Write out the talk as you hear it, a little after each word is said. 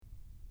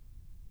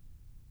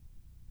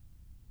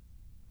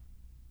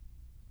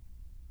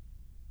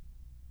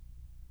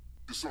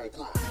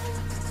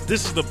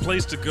This is the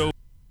place to go.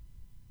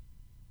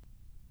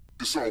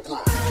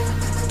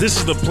 This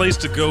is the place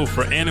to go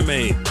for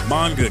anime,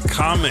 manga,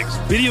 comics,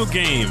 video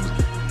games,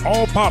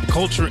 all pop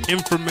culture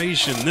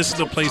information. This is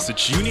the place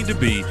that you need to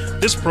be.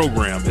 This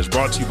program is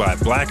brought to you by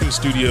Blacken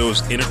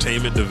Studios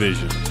Entertainment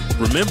Division.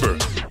 Remember,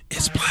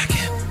 it's Blacken.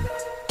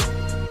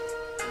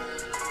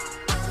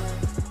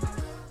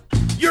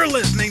 You're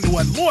listening to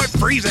what Lord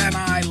Frieza and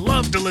I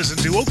love to listen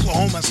to,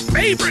 Oklahoma's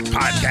favorite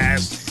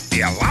podcast,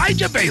 The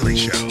Elijah Bailey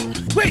Show.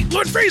 Wait,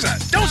 Lord Frieza,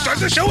 don't start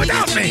the show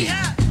without me.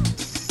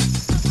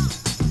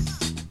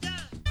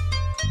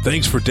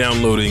 Thanks for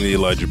downloading The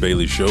Elijah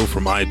Bailey Show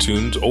from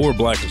iTunes or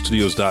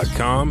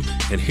BlackenStudios.com.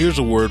 And here's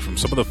a word from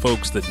some of the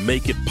folks that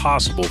make it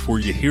possible for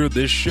you to hear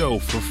this show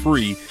for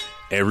free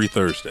every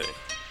Thursday.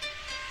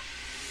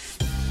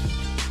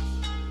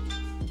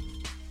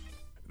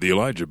 The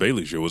Elijah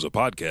Bailey Show is a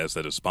podcast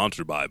that is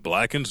sponsored by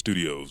Blacken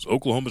Studios,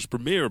 Oklahoma's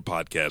premier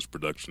podcast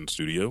production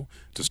studio.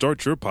 To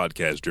start your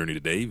podcast journey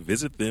today,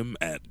 visit them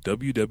at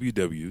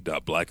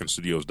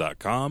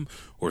www.blackenstudios.com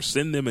or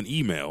send them an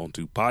email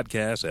to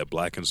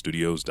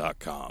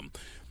podcast@blackenstudios.com.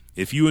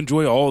 If you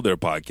enjoy all their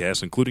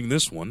podcasts, including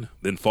this one,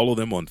 then follow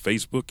them on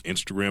Facebook,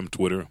 Instagram,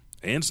 Twitter,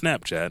 and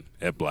Snapchat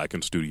at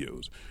Blacken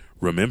Studios.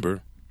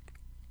 Remember,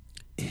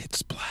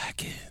 it's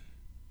Blacken.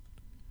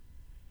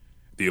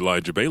 The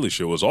Elijah Bailey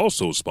Show is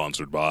also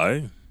sponsored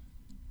by...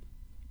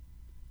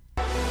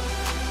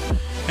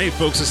 Hey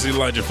folks, it's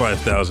Elijah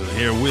 5000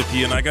 here with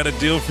you, and I got a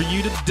deal for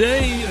you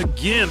today.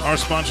 Again, our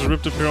sponsors,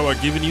 Ripped Apparel, are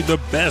giving you the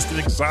best in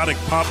exotic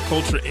pop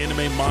culture,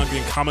 anime, manga,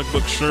 and comic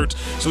book shirts.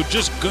 So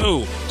just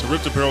go to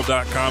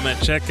rippedapparel.com and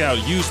check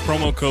out. Use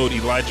promo code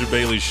Elijah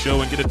Bailey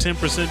Show and get a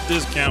 10%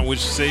 discount, which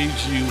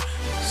saves you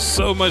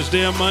so much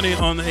damn money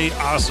on a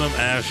awesome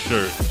ass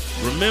shirt.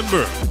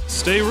 Remember,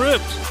 stay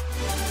ripped.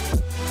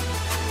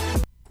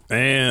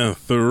 And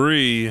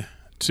 3,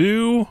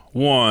 2,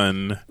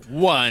 1.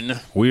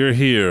 We're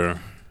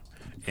here.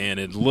 And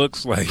it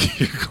looks like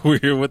we're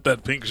here with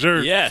that pink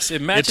shirt. Yes,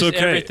 it matches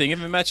everything.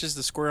 Even matches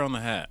the square on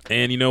the hat.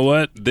 And you know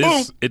what?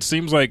 It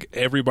seems like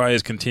everybody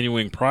is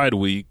continuing Pride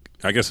Week.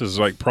 I guess it's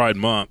like Pride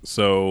Month.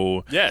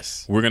 So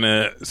yes, we're going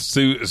to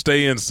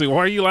stay in. Why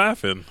are you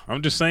laughing?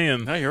 I'm just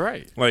saying. No, you're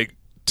right. Like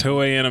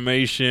Toei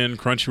Animation,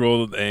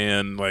 Crunchyroll,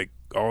 and like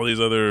all these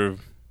other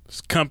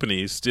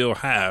companies still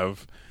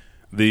have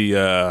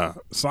the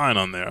sign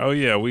on there. Oh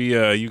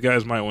yeah, you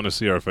guys might want to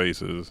see our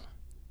faces.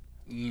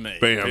 Maybe.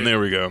 Bam,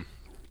 there we go.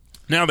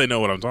 Now they know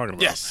what I'm talking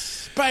about.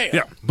 Yes. Bam.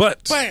 Yeah,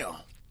 but bam.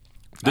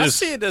 I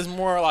see it as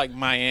more like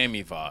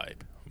Miami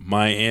vibe.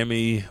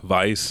 Miami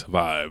Vice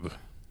vibe.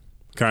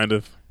 Kind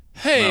of.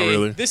 Hey, not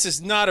really. This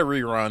is not a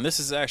rerun. This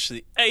is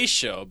actually a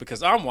show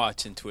because I'm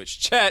watching Twitch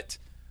chat.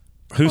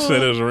 Who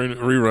said it was a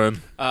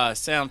rerun?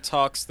 Sam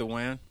Talks the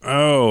Win.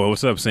 Oh,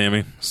 what's up,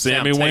 Sammy?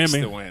 Sammy Sam Whammy. Takes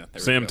the win.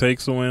 Sam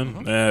takes the win.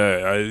 Mm-hmm.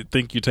 I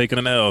think you're taking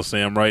an L,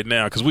 Sam, right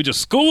now, because we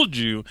just schooled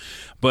you.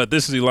 But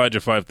this is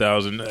Elijah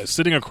 5000.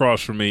 Sitting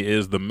across from me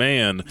is the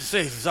man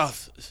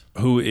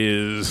who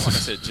is... I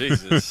said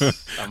Jesus.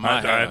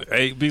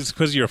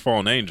 Because you're a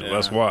fallen angel, yeah,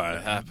 that's why.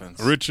 It happens.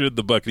 Richard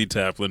the Buckety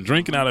Taplin,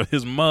 drinking out of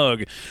his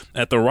mug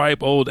at the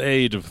ripe old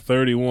age of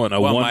 31.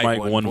 One mic,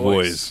 one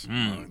voice.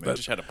 They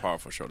just had a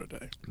powerful show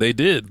today. They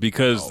did,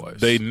 because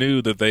they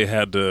knew that they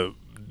had to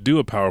do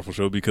a powerful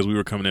show because we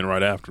were coming in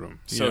right after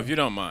them. So if you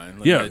don't mind,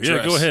 let me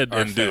go ahead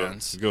and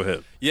fans. do it. Go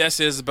ahead. Yes,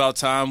 it is about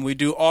time. We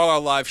do all our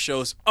live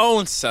shows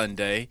on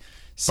Sunday.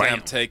 Sam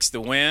Takes the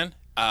Win.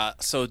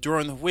 So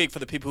during the week, for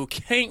the people who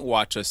can't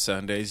watch us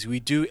Sundays, we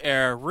do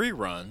air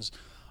reruns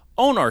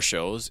on our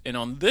shows. And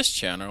on this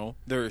channel,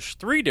 there's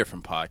 3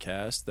 different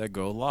podcasts that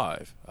go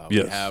live. We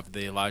have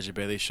the Elijah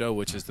Bailey Show,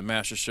 which is the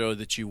master show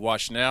that you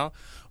watch now.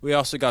 We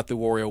also got the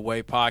Warrior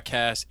Way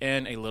podcast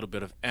and a little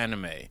bit of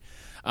anime.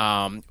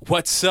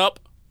 What's up?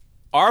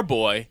 Our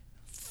boy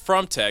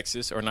from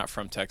Texas, or not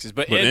from Texas,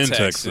 but in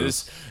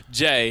Texas,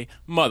 Jay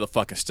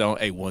motherfucking Stone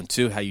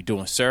 812. How you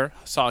doing, sir?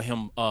 Saw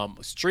him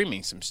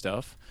streaming some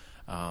stuff.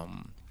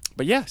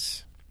 But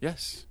yes. Yeah,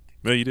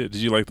 you did.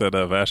 Did you like that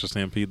Vash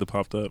Stampede that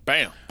popped up?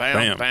 Bam.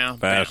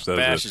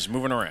 Vash is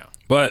moving around.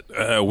 But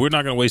we're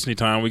not going to waste any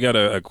time. We got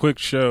a quick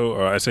show,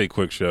 or I say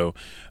quick show.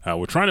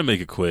 We're trying to make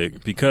it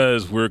quick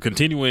because we're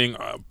continuing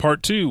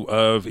part 2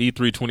 of E3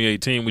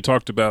 2018. We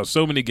talked about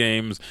so many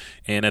games,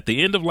 and at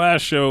the end of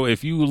last show,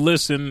 if you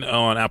listen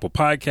on Apple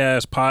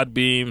Podcasts,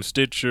 Podbeam,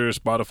 Stitcher,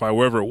 Spotify,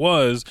 wherever it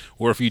was,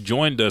 or if you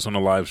joined us on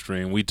a live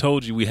stream, we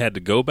told you we had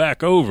to go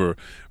back over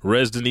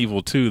Resident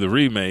Evil 2, the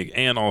remake,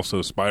 and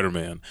also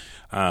Spider-Man.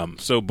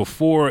 So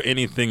before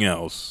anything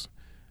else,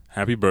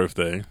 happy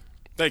birthday.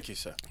 Thank you,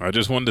 sir. I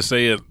just wanted to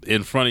say it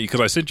in front of you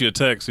because I sent you a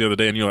text the other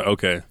day and you're like,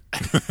 okay.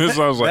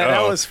 So I was like,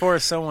 that was for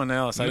someone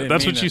else.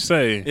 That's what you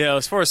say. Yeah, it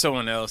was for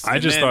someone else. I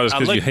just thought it's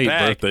because you hate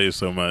birthdays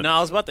so much. No, I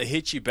was about to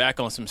hit you back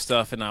on some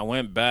stuff and I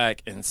went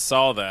back and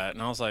saw that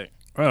and I was like,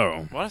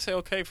 oh. Why'd I say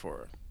okay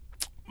for it?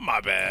 My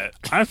bad.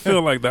 I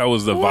feel like that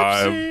was the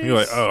vibe. You're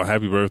like, oh,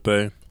 happy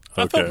birthday.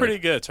 I felt pretty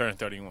good turning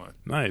 31.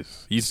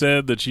 Nice. You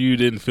said that you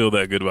didn't feel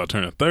that good about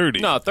turning 30.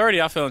 No,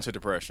 30, I fell into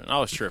depression. I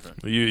was tripping.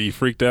 You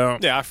freaked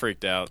out? Yeah, I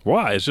freaked out.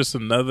 Why? It's just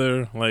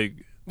another,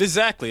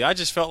 Exactly. I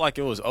just felt like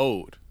it was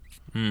old.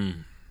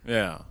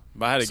 Yeah.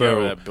 But I had to get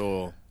over that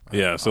bill.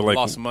 Yeah, so I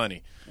lost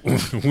money.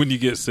 When you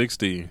get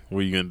 60, what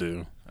are you going to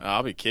do?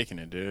 I'll be kicking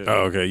it, dude.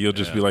 Oh, okay. You'll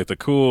just be like the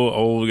cool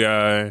old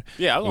guy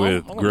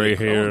with gray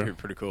hair. I'm be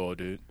pretty cool,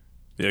 dude.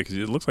 Yeah, because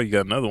it looks like you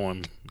got another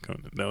one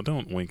coming. No,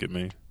 don't wink at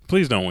me.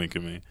 Please don't wink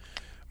at me.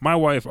 My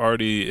wife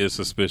already is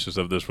suspicious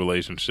of this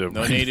relationship.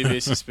 No need to be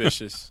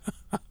suspicious.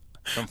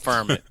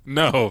 Confirm it.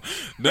 No.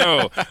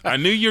 I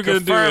knew you were going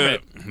to do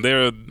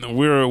it.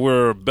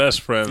 We're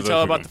best friends. You tell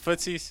her about the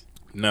footsies?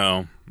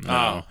 No.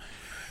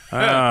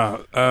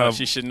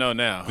 She should know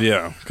now.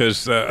 Yeah,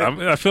 because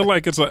I feel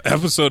like it's an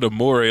episode of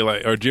Maury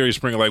or Jerry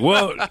Springer. Like,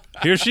 well,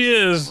 here she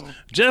is,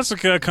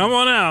 Jessica. Come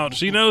on out.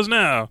 She knows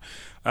now.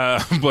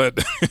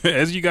 But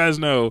as you guys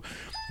know,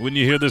 when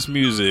you hear this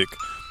music,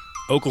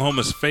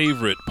 Oklahoma's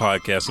favorite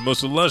podcast, the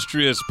most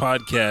illustrious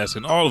podcast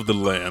in all of the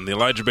land, the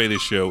Elijah Bailey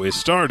Show, is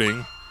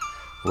starting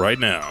right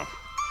now.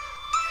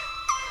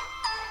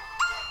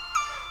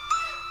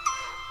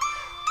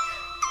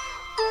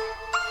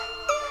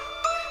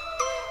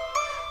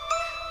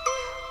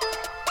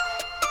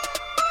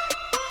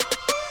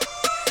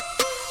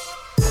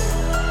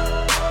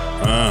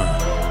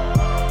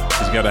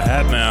 He's got a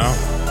hat now.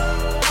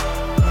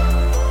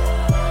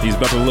 He's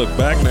about to look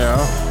back now.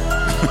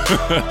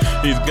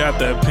 He's got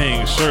that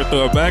pink shirt.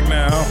 Throw it back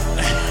now.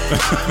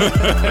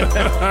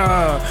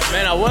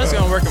 Man, I was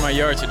going to work in my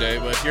yard today,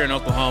 but here in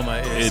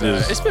Oklahoma,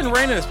 it's been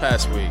raining this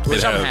past week,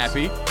 which I'm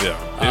happy.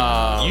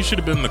 Yeah. You should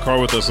have been in the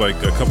car with us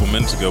like a couple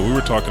minutes ago. We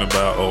were talking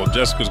about,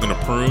 Jessica's going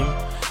to prune.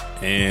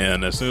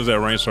 And as soon as that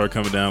rain started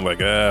coming down,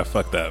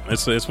 fuck that.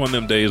 It's one of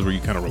them days where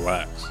you kind of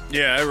relax.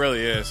 Yeah, it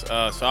really is. So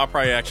I'll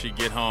probably actually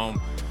get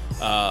home.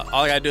 All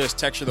I got to do is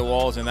texture the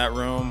walls in that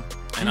room.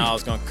 And I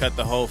was going to cut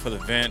the hole for the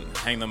vent,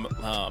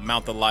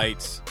 mount the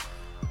lights,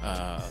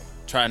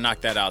 try to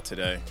knock that out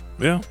today.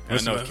 Yeah.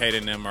 I know Kate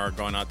and them are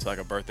going out to like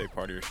a birthday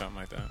party or something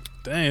like that.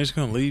 Dang, it's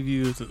going to leave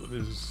you.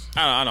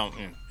 I don't.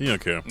 You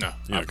don't care. No,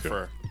 I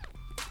prefer.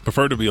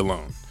 Prefer to be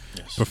alone.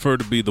 Yes. Prefer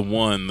to be the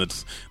one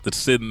that's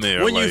sitting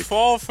there. When you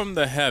fall from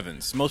the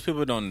heavens, most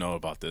people don't know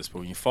about this, but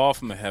when you fall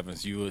from the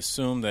heavens, you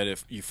assume that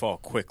if you fall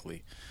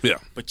quickly. Yeah.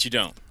 But you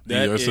don't.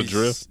 It's a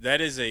drift.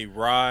 That is a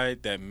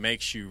ride that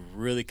makes you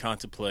really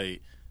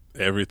contemplate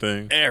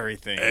everything.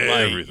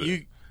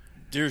 Like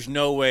there's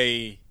no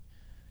way.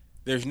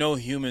 There's no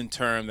human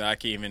term that I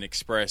can even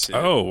express it.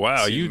 Oh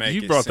wow,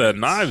 you brought that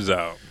knives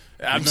out.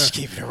 I'm just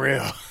keeping it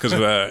real.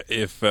 Because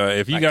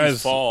if you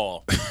guys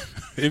fall,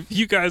 if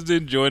you guys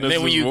didn't join us,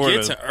 then when you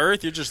get to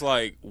Earth, you're just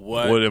like,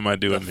 what am I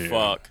doing here?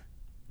 Fuck,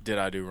 did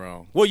I do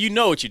wrong? Well, you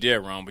know what you did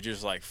wrong, but you're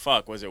just like,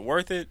 fuck, was it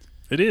worth it?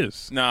 It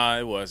is. Nah,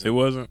 it wasn't. It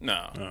wasn't.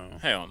 No,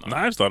 hell no.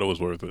 Knives thought it was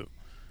worth it.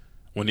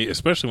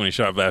 Especially when he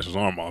shot Vash's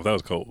arm off, that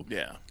was cold.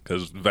 Yeah,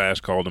 because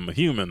Vash called him a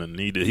human, and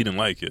he didn't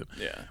like it.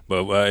 Yeah,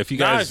 but if you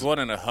guys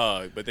wanted a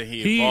hug, but then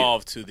he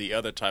evolved to the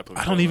other type of.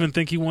 I don't even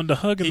think he wanted a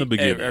hug in the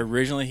beginning.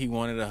 Originally, he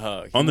wanted a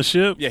hug on the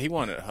ship. Yeah, he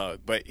wanted a hug,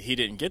 but he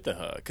didn't get the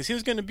hug because he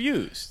was getting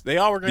abused. They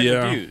all were getting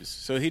abused,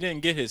 so he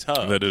didn't get his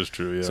hug. That is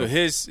true. Yeah. So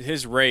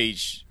his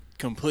rage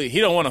complete.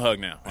 He don't want a hug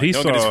now. He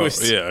saw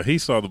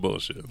the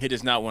bullshit. He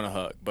does not want a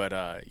hug,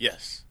 but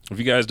yes. If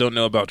you guys don't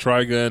know about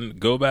Trigun,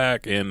 go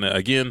back and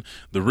again,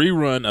 the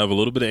rerun of a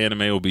little bit of anime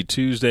will be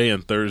Tuesday,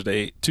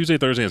 Thursday,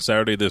 and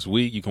Saturday this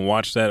week. You can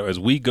watch that as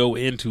we go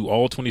into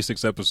all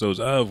 26 episodes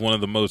of one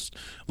of the most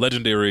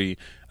legendary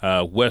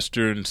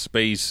Western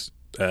space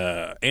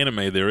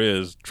anime there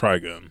is,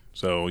 Trigun.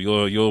 So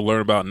you'll learn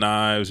about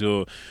knives,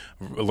 you'll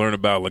learn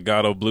about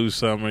Legato Blue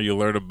Summer, you'll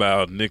learn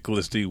about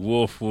Nicholas D.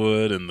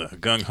 Wolfwood and the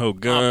Gung Ho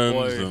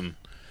Guns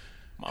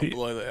my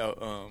boy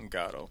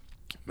Gato.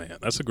 Man,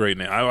 that's a great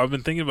name. I've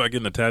been thinking about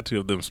getting a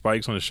tattoo of them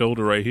spikes on his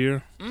shoulder right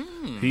here.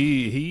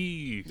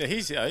 He's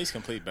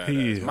complete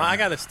badass. I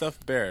got a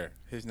stuffed bear.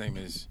 His name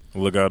is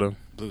Legato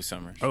Blue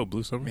Summer. Oh,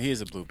 Blue Summer. He is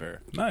a blue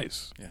bear.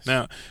 Nice. Yes.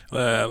 Now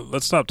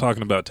let's stop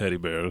talking about teddy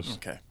bears.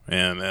 Okay.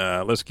 And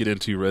let's get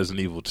into Resident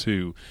Evil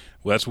 2.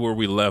 Well, that's where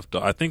we left.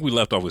 I think we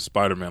left off with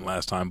Spider-Man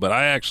last time, but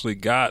I actually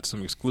got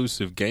some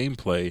exclusive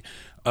gameplay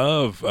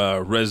of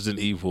Resident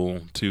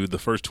Evil to the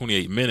first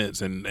 28 minutes,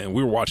 and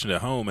we were watching it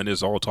at home, and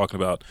it's all talking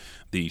about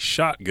the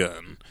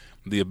shotgun,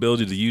 the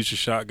ability to use your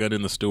shotgun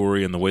in the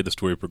story and the way the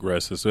story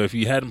progresses. So if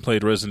you hadn't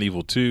played Resident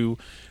Evil 2,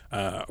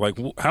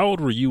 how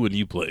old were you when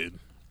you played?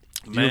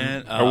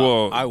 Man,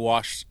 I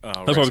watched. That's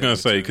what I was going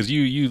to say, because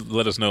you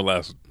let us know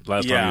last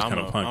time you was kind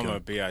of punking. I'm a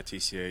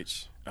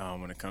bitch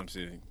when it comes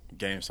to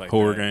games like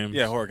horror that. games.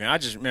 Yeah, horror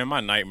games. My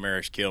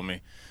nightmares kill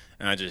me,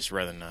 and I just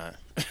rather not.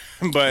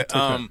 But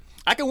okay.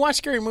 I can watch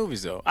scary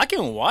movies though. I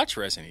can watch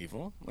Resident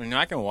Evil.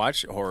 I can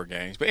watch horror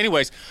games. But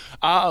anyways,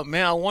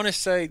 man, I want to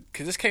say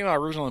because this came out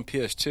originally on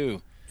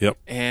PS2. Yep.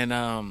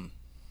 And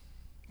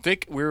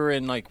Vic, we were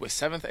in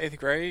 7th, 8th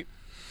grade.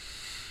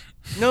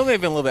 No,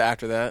 maybe a little bit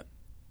after that.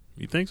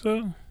 You think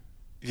so?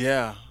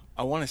 Yeah,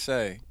 I want to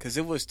say because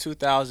it was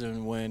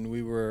 2000 when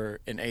we were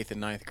in 8th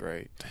and 9th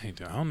grade. Dang,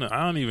 dude, I don't know.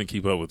 I don't even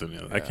keep up with them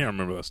yet. I can't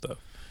remember that stuff.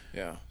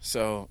 Yeah.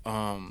 So,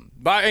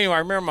 but anyway, I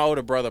remember my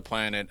older brother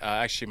playing it.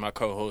 Actually, my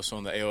co-host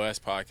on the AOS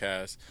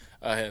podcast,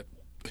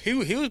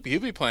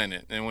 he'd be playing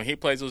it, and when he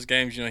plays those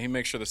games, he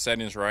makes sure the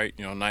setting's right.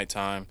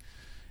 Nighttime,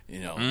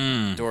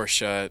 door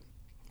shut,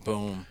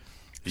 boom.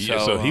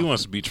 Yeah, so he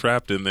wants to be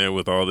trapped in there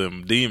with all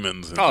them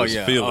demons and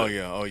just feel it.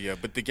 Oh yeah.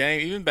 But the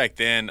game, even back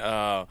then,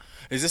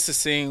 is this the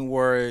scene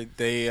where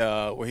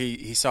where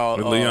he saw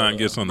Leon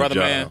gets on Brother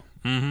the job? Man?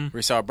 Mm-hmm.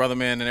 We saw Brother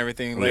Man and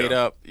everything laid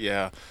up.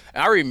 Yeah,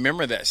 I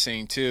remember that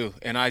scene too.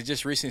 And I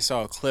just recently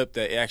saw a clip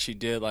that actually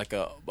did like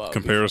a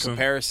comparison.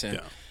 Yeah.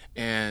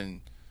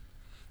 And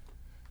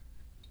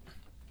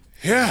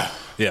yeah.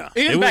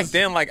 Even back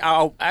then, like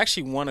I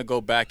actually want to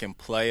go back and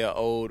play an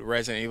old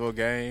Resident Evil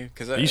game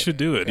you should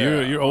do it.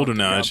 You're older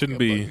now. It shouldn't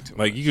be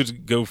like you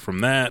could go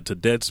from that to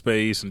Dead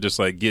Space and just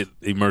like get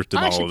immersed in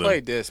all of them. I actually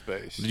played Dead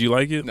Space. Did you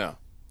like it? No.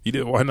 You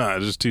did? Why not?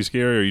 Is it just too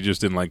scary, or you just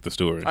didn't like the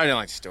story? I didn't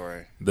like the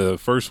story. The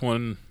first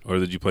one, or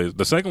did you play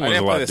the second one? Was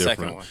a lot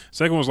different.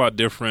 Second one was a lot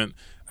different.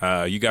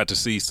 You got to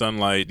see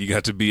sunlight. You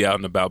got to be out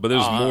and about. But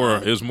there's more.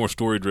 It was more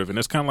story driven.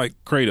 It's kind of like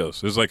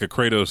Kratos. It's like a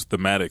Kratos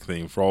thematic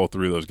theme for all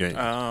three of those games.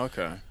 Oh,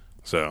 okay.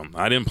 So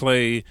I didn't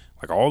play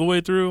like all the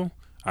way through.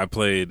 I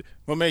played.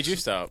 What made you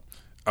stop?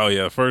 Oh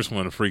yeah, the first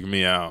one freaked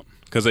me out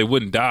because they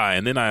wouldn't die,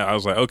 and then I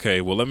was like,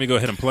 okay, well let me go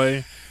ahead and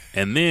play.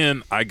 And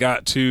then I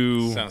got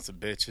to sons of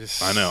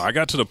bitches. I know. I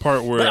got to the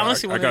part where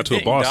honestly, I got to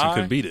a boss and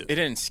couldn't beat it. It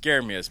didn't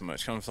scare me as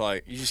much. It's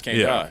like you just can't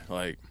die.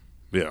 Like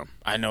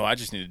I know. I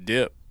just need to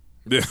dip.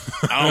 Yeah.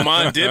 I don't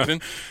mind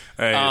dipping.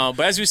 Hey.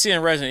 But as we see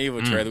in Resident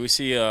Evil trailer, we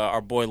see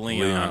our boy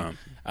Leon.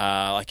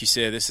 Like you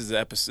said, this is the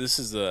episode. This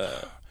is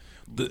the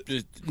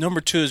number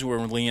 2 is where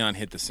Leon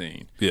hit the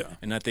scene. Yeah,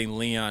 and I think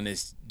Leon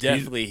is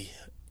definitely.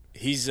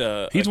 He's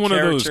one of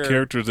those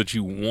characters that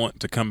you want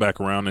to come back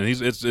around, and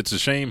it's a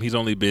shame he's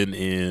only been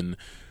in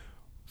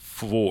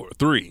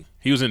 3.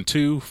 He was in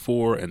 2,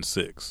 4, and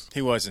 6.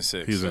 He was in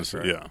 6. He's in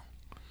 6, yeah.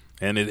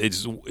 And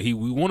we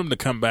want him to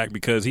come back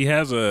because he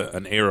has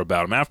an air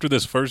about him. After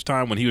this first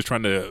time when he was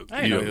trying to,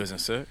 I didn't know he was in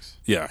 6.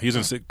 Yeah, he was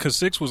in 6 because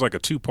 6 was like a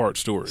 2-part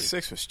story.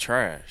 6 was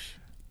trash.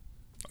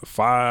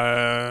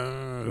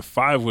 5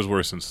 was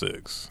worse than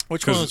 6.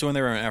 Which one was when they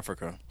were in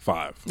Africa?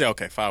 5. Yeah,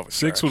 okay, 5 was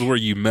 6 was where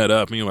you met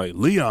up and you're like,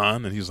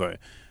 Leon, and he's like,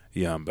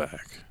 yeah, I'm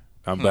back.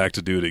 I'm back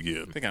to do it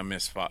again. I think I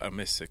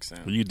missed 6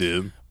 then. You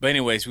did. But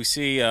anyways, we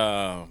see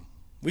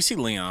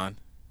Leon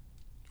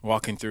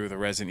walking through the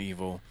Resident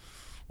Evil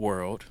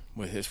world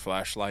with his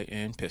flashlight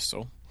and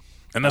pistol.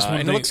 And that's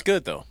and it looks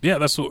good though. Yeah,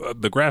 that's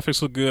the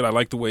graphics look good. I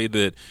like the way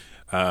that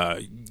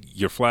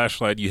your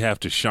flashlight, you have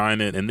to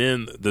shine it, and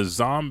then the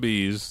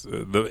zombies,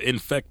 the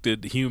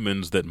infected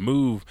humans that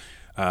move,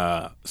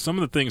 some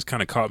of the things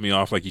kind of caught me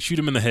off. Like you shoot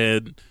them in the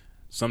head,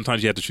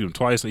 sometimes you have to shoot them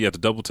twice, and you have to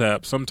double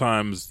tap.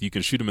 Sometimes you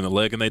can shoot them in the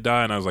leg and they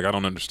die, and I was like, I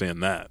don't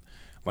understand that.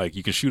 Like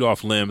you can shoot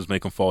off limbs,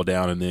 make them fall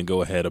down, and then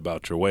go ahead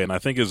about your way. And I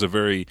think it's a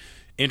very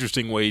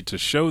interesting way to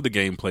show the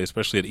gameplay,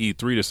 especially at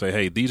E3, to say,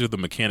 hey, these are the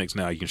mechanics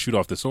now. You can shoot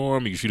off this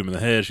arm, you can shoot him in the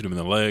head, shoot him in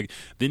the leg,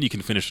 then you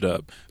can finish it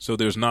up. So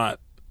there's not,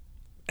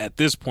 at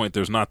this point,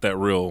 there's not that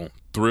real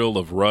thrill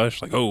of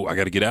rush, like, oh, I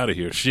got to get out of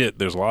here. Shit,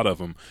 there's a lot of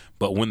them.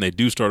 But when they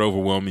do start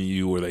overwhelming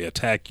you or they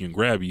attack you and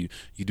grab you,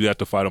 you do have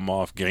to fight them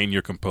off, gain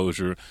your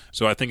composure.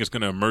 So I think it's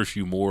going to immerse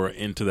you more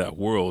into that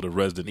world of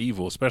Resident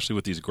Evil, especially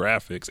with these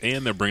graphics.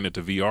 And they're bringing it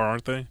to VR,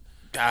 aren't they?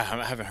 I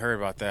haven't heard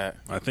about that.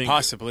 I think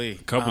possibly a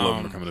couple of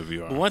them are coming to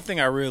VR. But one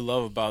thing I really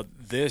love about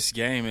this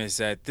game is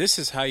that this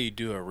is how you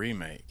do a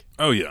remake.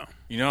 Oh, yeah.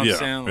 You know what I'm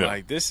saying? Yeah.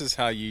 Like, this is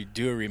how you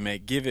do a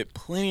remake. Give it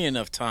plenty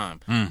enough time.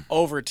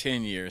 Over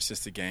 10 years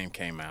since the game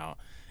came out.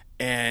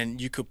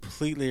 And you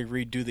completely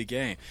redo the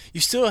game.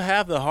 You still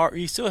have the heart.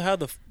 You still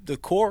have the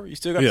core. You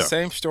still got the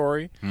same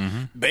story.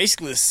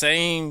 Basically the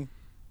same.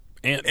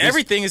 And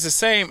everything is the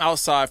same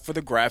outside for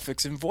the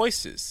graphics and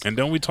voices. And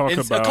don't we talk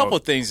about a couple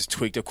of things is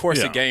tweaked. Of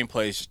course, the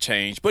gameplay's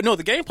changed, but no,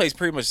 the gameplay's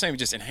pretty much the same,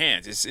 just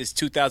enhanced. It's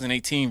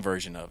 2018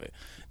 version of it.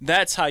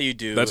 That's how you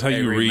do. That's how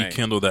you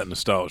rekindle that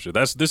nostalgia.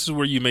 This is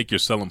where you make your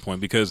selling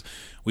point, because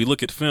we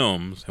look at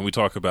films and we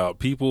talk about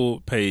people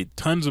paid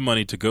tons of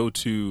money to go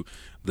to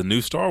the new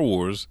Star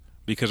Wars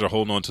because they're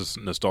holding on to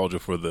nostalgia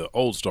for the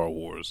old Star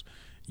Wars.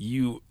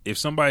 If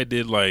somebody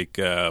did like,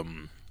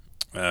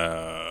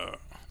 let's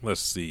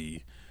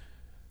see.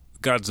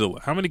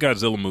 Godzilla. How many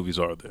Godzilla movies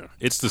are there?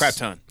 It's the crap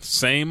ton.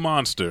 Same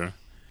monster.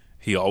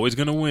 He always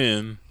going to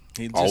win.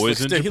 Always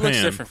in Japan. He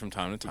looks different from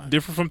time to time.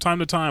 Different from time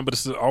to time, but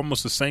it's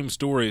almost the same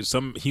story.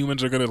 Some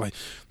humans are going to like,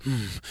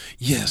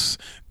 yes,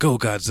 go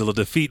Godzilla,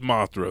 defeat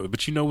Mothra.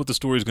 But you know what the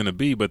story is going to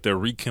be, but they're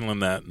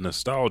rekindling that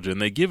nostalgia,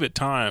 and they give it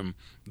time.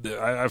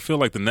 I feel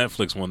like the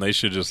Netflix one, they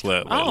should just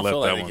let that one go. I don't feel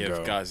like they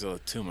give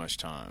Godzilla too much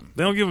time.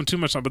 They don't give him too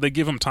much time, but they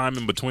give him time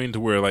in between to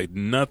where like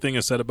nothing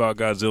is said about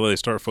Godzilla. They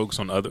start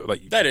focusing on other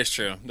that is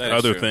true.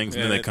 Other things,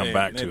 and then they come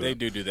back to it. They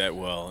do that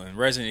well. And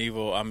Resident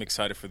Evil, I'm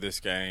excited for this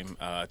game.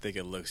 I think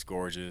it looks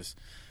gorgeous.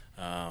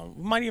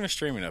 We might even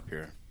stream it up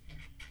here.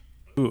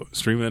 Ooh,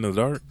 stream it in the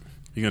dark?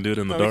 You gonna do it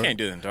in the No, dark? we can't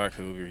do it in the dark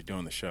because we'll be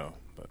doing the show.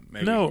 But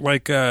maybe. No,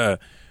 like there's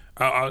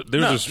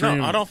a stream.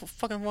 No, I don't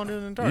fucking want to do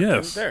it in the dark.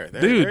 Yes, There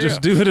dude, you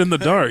just go. do it in the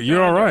dark.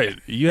 You're all right.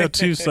 You have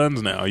 2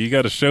 sons now. You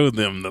got to show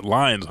them the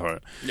lion's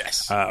heart.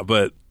 Yes.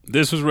 But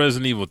this was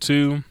Resident Evil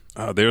 2.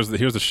 Here's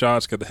the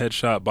shots. Got the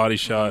headshot, body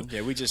shot,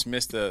 Yeah, we just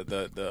missed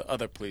the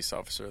other police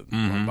officer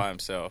one by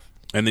himself.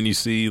 and then you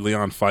see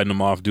Leon fighting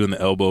him off, doing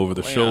the elbow over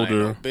the Leon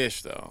shoulder. ain't no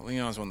bitch though.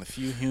 Leon's one of the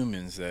few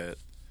humans that.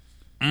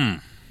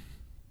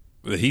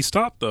 He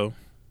stopped though.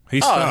 He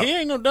stopped. He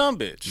ain't no dumb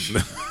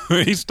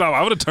bitch. He stopped.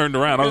 I would have turned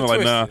around. I was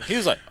like, nah. He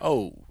was like,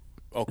 oh,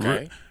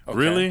 okay.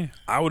 Really?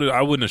 I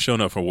wouldn't have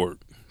shown up for work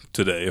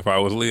today if I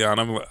was Leon.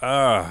 I'm like,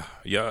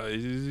 yeah,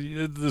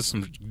 there's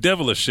some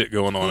devilish shit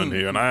going on in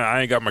here, and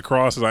I ain't got my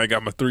crosses. I ain't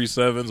got my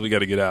 3-7s. We got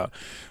to get out.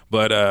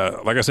 But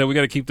like I said, we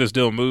got to keep this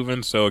deal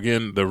moving. So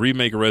again, the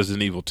remake of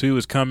Resident Evil 2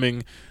 is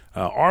coming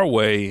our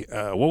way.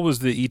 What was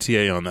the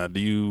ETA on that? Do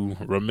you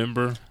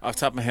remember? Off the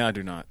top of my head, I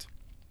do not.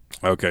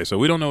 Okay, so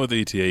we don't know what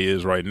the ETA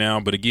is right now,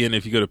 but again,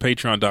 if you go to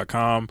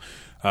patreon.com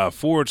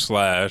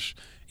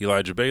 /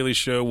 Elijah Bailey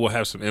Show, we'll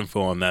have some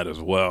info on that as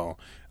well.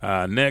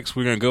 Next,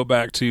 we're going to go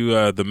back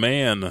to the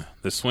man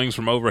that swings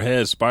from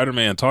overhead,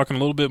 Spider-Man, talking a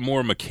little bit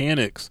more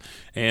mechanics.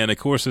 And, of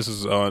course, this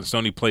is on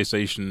Sony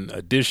PlayStation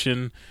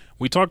Edition.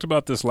 We talked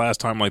about this last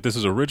time, like this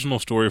is original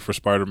story for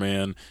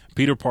Spider-Man.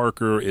 Peter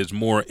Parker is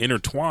more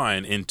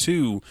intertwined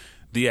into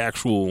the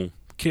actual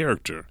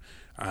character.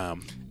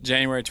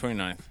 January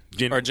 29th.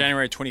 Or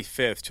January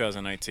 25th,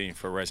 2019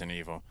 for Resident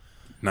Evil.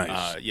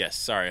 Nice. Yes,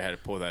 sorry, I had to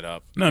pull that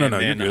up. No, and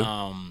you're then, good.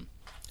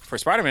 For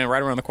Spider-Man,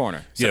 right around the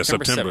corner.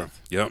 September 7th.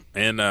 Yep.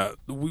 And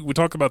we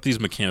talk about these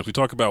mechanics. We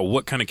talk about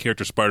what kind of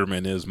character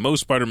Spider-Man is. Most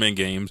Spider-Man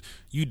games,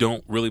 you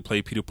don't really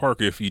play Peter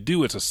Parker. If you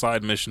do, it's a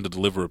side mission to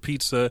deliver a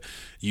pizza.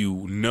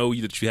 You know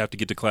that you have to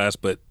get to class,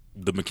 but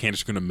the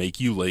mechanics are going to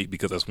make you late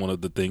because that's one of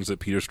the things that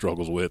Peter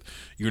struggles with.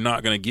 You're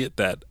not going to get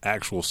that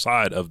actual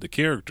side of the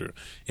character.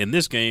 In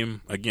this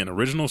game, again,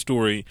 original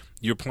story,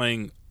 you're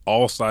playing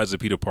all sides of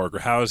Peter Parker.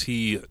 How does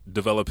he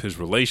develop his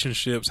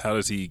relationships? How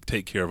does he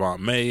take care of Aunt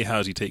May? How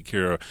does he take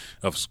care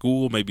of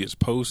school? Maybe it's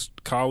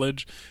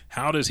post-college.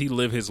 How does he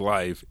live his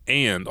life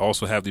and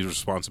also have these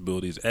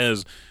responsibilities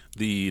as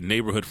the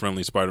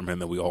neighborhood-friendly Spider-Man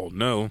that we all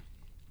know?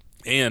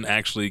 And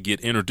actually get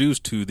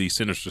introduced to the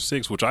Sinister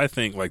Six, which I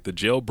think like the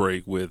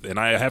jailbreak with, and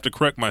I have to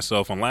correct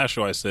myself. On last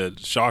show I said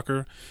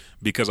Shocker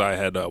because I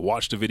had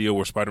watched a video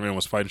where Spider-Man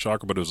was fighting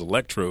Shocker, but it was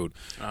Electrode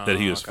that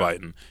he was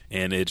fighting,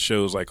 and it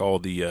shows like all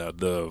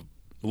the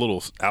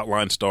little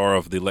outline star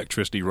of the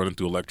electricity running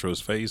through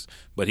Electro's face,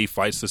 but he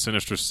fights the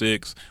Sinister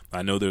Six.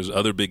 I know there's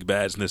other big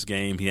bads in this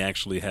game. He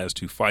actually has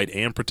to fight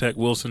and protect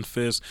Wilson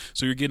Fisk,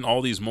 so you're getting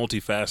all these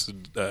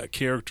multifaceted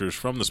characters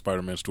from the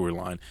Spider-Man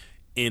storyline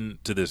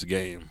into this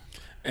game.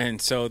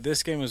 And so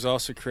this game was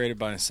also created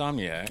by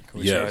Insomniac,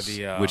 which are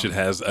the which it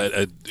has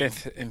a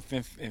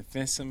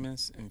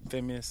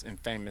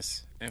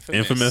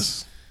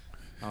infamous.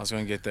 I was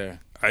going to get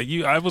there. I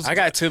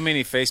got too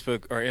many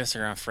Facebook or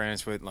Instagram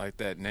friends with like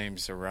that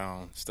names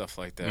around stuff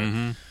like that.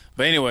 Mm-hmm.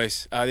 But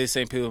anyways, these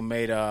same people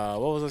made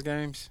what was those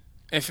games?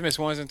 Infamous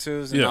 1s and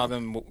 2s and all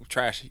them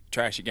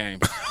trashy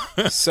games.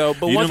 So,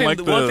 but one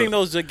thing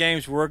those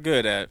games were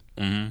good at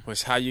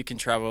was how you can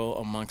travel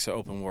amongst the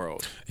open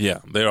world.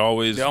 Yeah, they're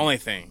always the only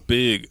thing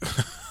big.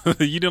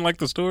 You didn't like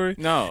the story?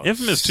 No.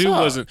 Infamous 2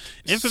 wasn't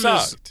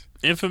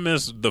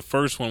Infamous. The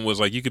first one was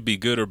like you could be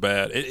good or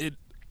bad. It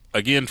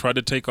again tried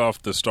to take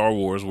off the Star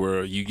Wars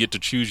where you get to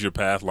choose your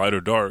path, light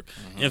or dark.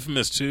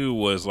 Infamous 2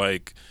 was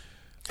like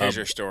here's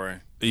your story.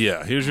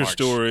 Yeah, here's your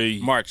story.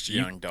 March,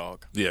 young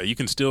dog. Yeah, you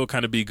can still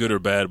kind of be good or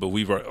bad, but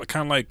we've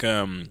kind of like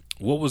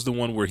what was the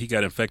one where he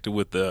got infected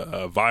with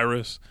the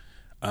virus?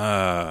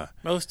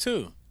 Those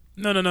two.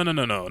 No,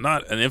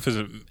 not an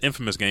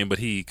infamous game, but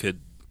he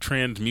could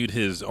transmute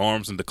his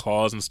arms into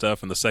claws and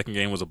stuff. And the second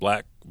game was a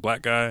black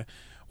guy.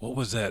 What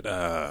was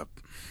that?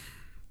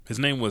 His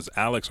name was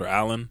Alex or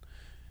Alan.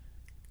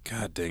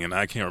 God dang it,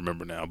 I can't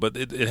remember now. But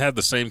it had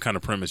the same kind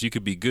of premise. You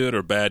could be good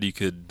or bad. You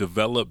could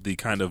develop the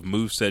kind of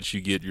movesets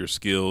you get, your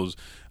skills,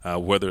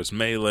 whether it's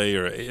melee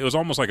or... It was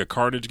almost like a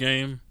Carnage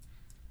game.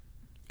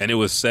 And it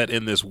was set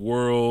in this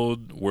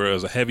world where it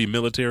was a heavy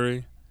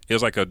military. It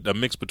was like a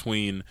mix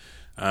between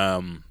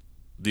the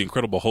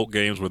Incredible Hulk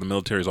games where the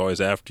military is always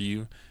after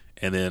you,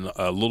 and then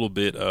a little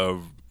bit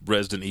of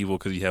Resident Evil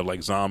because you have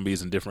like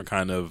zombies and different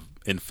kind of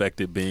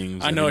infected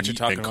beings. I know what you're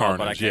talking about,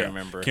 but I can't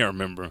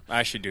remember. I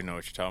actually do know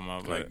what you're talking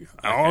about. But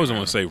I always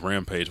want to say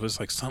Rampage, but it's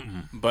like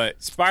something.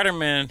 But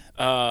Spider-Man,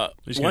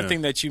 one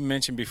thing that you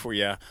mentioned before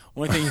that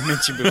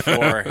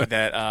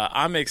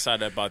I'm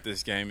excited about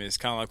this game is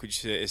kind of like what you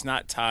said. It's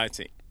not tied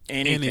to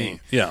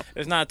anything. Yeah.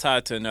 It's not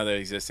tied to another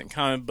existing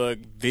comic book,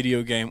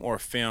 video game, or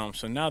film.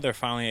 So now they're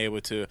finally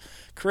able to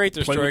create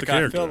their story.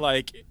 I feel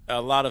like a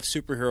lot of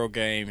superhero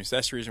games,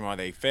 that's the reason why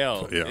they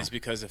fail, is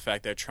because of the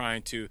fact they're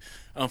trying to,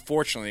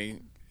 unfortunately,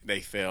 they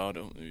failed.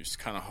 It was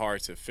kind of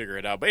hard to figure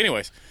it out. But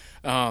anyways,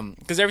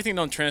 because everything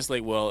don't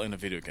translate well in a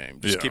video game.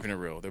 Just keeping it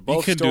real. They're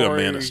both you can stories, do a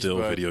Man of Steel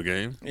video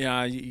game.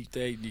 Yeah, you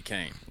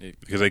can't.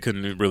 Because they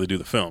couldn't really do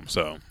the film.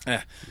 So,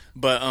 yeah.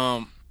 But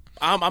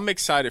I'm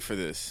excited for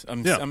this.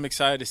 I'm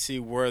excited to see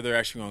where they're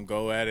actually going to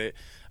go at it.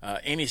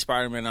 Any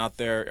Spider-Man out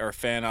there or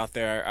fan out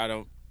there,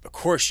 of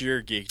course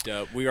you're geeked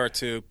up. We are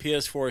too.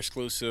 PS4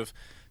 exclusive,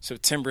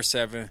 September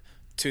 7th,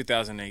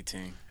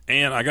 2018.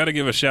 And I got to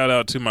give a shout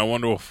out to my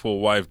wonderful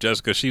wife,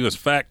 Jessica. She was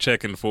fact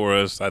checking for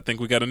us. I think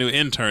we got a new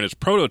intern. It's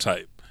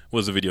Prototype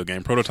was the video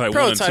game. Prototype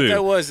 1 and 2.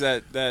 That was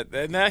that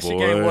actually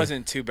game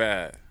wasn't too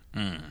bad.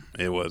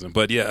 It wasn't.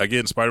 But yeah,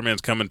 again,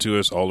 Spider-Man's coming to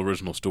us, all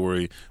original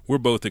story. We're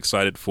both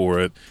excited for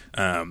it.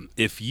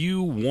 If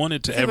you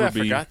wanted to I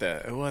forgot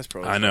that. It was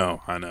Prototype.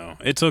 I know.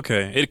 It's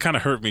okay. It kind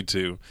of hurt me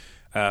too.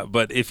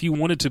 But if you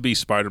wanted to be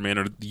Spider-Man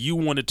or you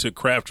wanted to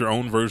craft your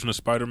own version of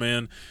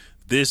Spider-Man,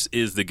 this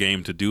is the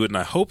game to do it. And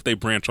I hope they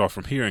branch off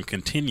from here and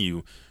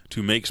continue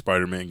to make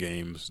Spider-Man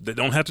games. They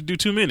don't have to do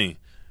too many,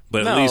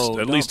 but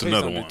at least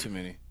another one. Too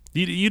many.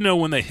 You know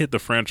when they hit the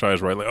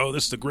franchise right, like, oh,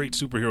 this is a great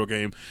superhero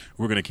game,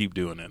 we're going to keep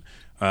doing it.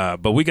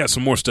 But we got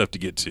some more stuff to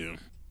get to.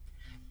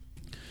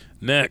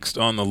 Next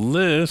on the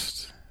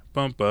list,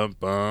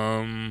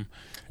 And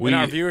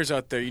our viewers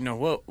out there,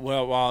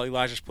 while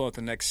Elijah's pulling up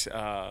the next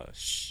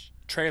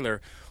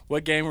trailer,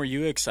 what game were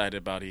you excited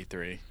about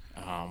E3?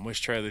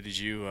 Which trailer did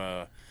you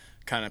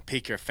kind of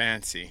pique your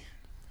fancy?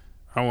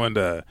 I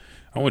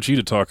want you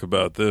to talk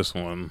about this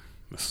one,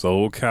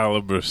 Soul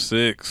Calibur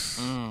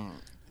 6.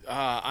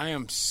 I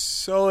am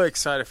so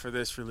excited for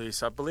this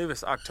release. I believe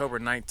it's October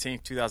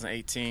 19th,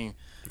 2018.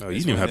 Oh, you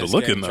didn't even have to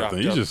look at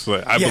nothing. You just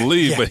like, I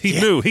believe, but he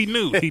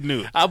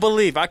knew. I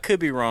believe. I could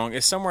be wrong.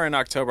 It's somewhere in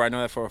October. I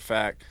know that for a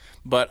fact.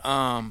 But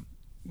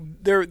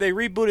they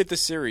rebooted the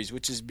series,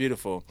 which is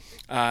beautiful.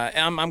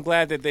 And I'm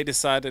glad that they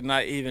decided to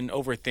not even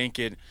overthink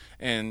it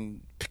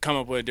and come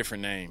up with a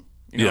different name.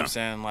 You know what I'm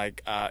saying?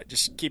 Like,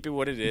 just keep it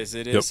what it is.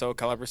 It is Soul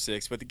Calibur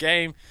 6. But the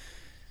game,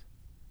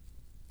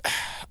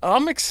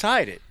 I'm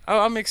excited.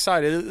 I'm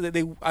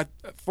excited.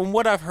 From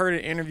what I've heard in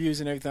interviews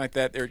and everything like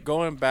that, they're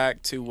going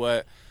back to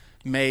what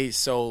made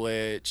Soul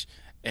Edge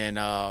and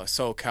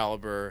Soul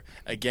Calibur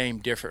a game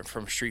different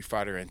from Street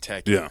Fighter and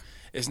Tekken. Yeah.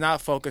 It's not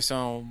focused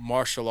on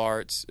martial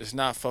arts. It's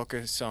not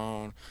focused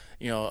on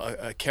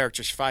a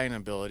character's fighting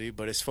ability,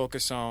 but it's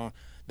focused on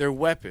their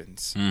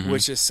weapons,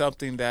 which is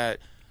something that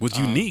was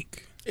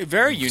unique.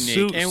 Very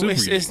unique, and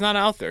super it's not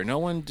out there. No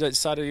one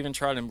decided to even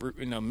try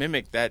to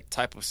mimic that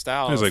type of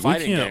style of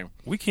fighting game.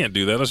 We can't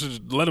do that. Let's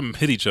just let them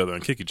hit each other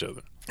and kick each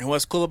other. And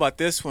what's cool about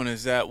this one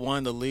is that one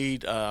of the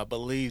lead, I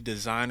believe,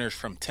 designers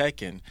from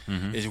Tekken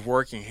is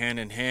working hand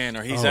in hand,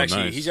 or he's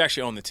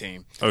actually on the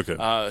team.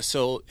 Okay.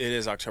 So it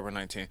is October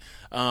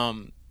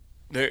 19th.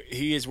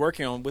 He is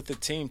working with the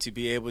team to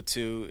be able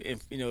to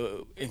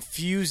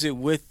infuse it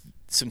with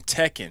some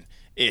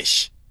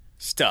Tekken-ish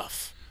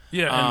stuff.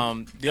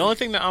 Yeah. The only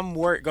thing that I'm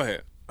worried. Go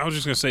ahead. I was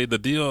just gonna say the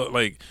deal.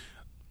 Like,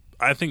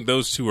 I think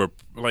those two are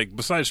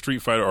besides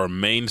Street Fighter are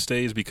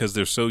mainstays because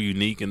they're so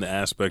unique in the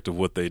aspect of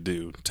what they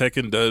do.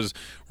 Tekken does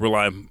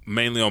rely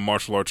mainly on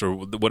martial arts or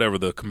whatever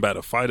the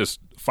combative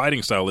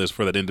fighting style is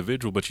for that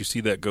individual, but you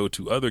see that go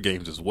to other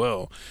games as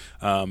well.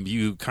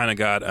 You kind of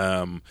got.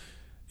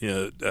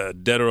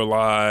 Dead or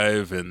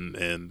Alive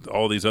and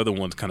all these other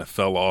ones kind of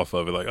fell off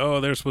of it. Like,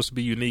 oh, they're supposed to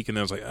be unique, and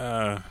I was like,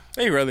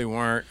 They really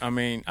weren't. I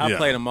mean, I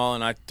played them all,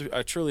 and I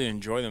truly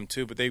enjoy them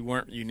too, but they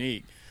weren't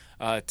unique.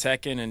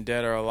 Tekken and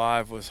Dead or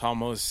Alive was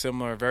almost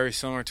similar, very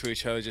similar to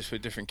each other, just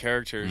with different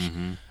characters.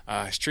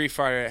 Street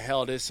Fighter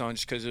held its own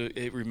just because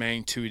it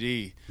remained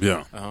 2D.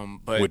 Yeah,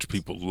 but which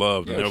people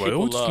loved. And they're like,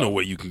 oh, there's no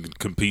way you can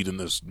compete in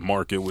this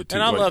market with 2D.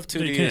 And I love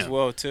 2D as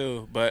well,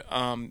 too. But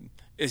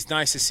it's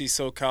nice to see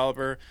Soul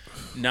Calibur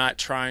not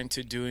trying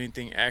to do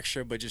anything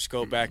extra, but just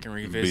go back and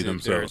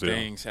revisit their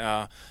things.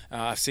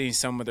 I've seen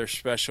some of their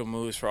special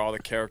moves for all the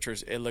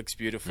characters. It looks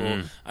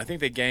beautiful. I think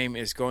the game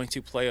is going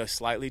to play a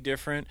slightly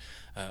different.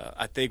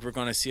 I think we're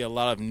going to see a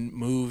lot of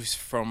moves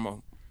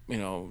from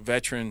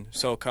veteran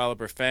Soul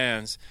Calibur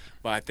fans,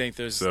 but I think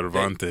there's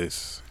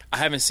Cervantes. I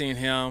haven't seen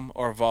him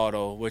or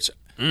Vado, which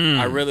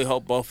I really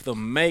hope both of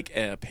them make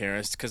an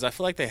appearance because I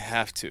feel like they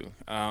have to.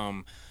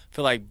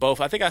 Feel like both.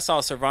 I think I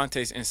saw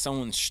Cervantes in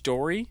someone's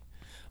story,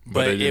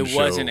 but it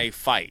wasn't a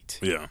fight.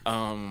 Yeah.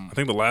 I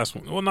think the last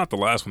one. Well, not the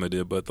last one they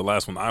did, but the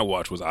last one I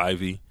watched was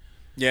Ivy.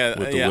 Yeah.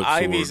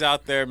 Ivy's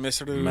out there.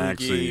 Mr.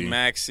 Luigi,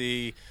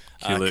 Maxi,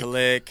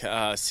 Kilik,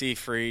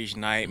 Seafreeze,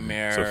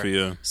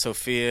 Nightmare,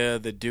 Sophia,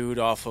 the dude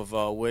off of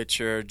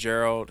Witcher,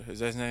 Gerald. Is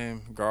that his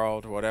name?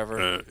 Gerald,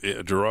 whatever.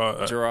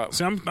 Gerard.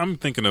 See, I'm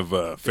thinking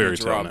of Fairy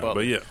Tale now,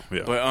 but yeah.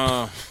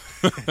 But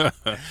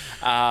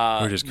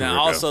now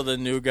also the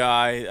new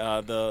guy,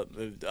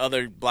 the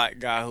other black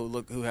guy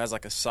who has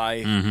like a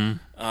scythe,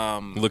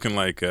 looking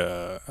like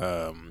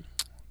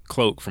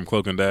Cloak from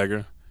Cloak and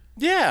Dagger.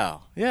 Yeah,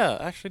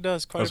 actually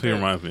does quite a bit. That's what he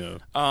reminds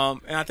me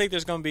of. And I think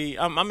there's going to be.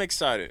 I'm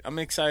excited. I'm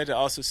excited to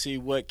also see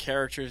what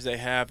characters they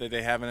have that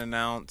they haven't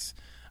announced.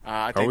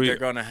 I think they're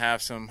going to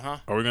have some,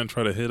 Are we going to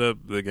try to hit up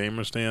the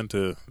gamer stand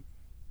to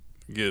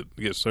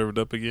get served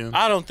up again?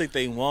 I don't think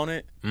they want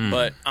it,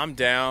 but I'm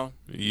down.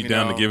 You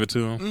down to give it to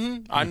them?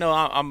 Mm-hmm. I know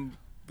I'm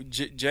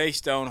Jay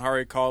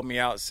Stonehurry called me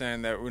out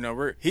saying that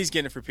he's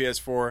getting it for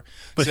PS4.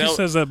 But he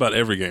says that about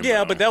every game.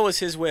 Yeah, but that was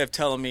his way of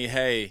telling me,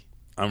 hey,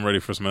 I'm ready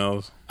for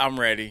smells. I'm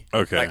ready.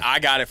 Okay, like I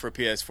got it for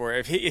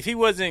PS4. If he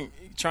wasn't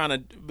trying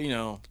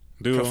to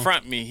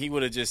confront me, he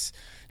would have just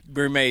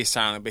remained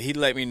silent. But he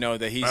let me know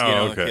that he's getting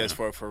on the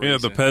PS4 for a reason. Yeah,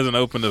 the peasant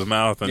opened his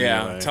mouth.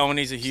 And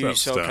Tony's a huge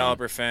Soul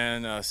Calibur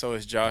fan. So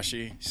is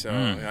Joshy. So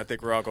I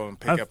think we're all going to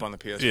pick up on the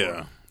PS4.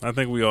 Yeah, I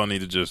think we all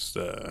need to just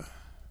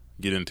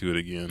get into it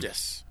again.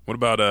 Yes. What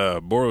about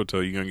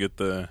Boruto? You gonna get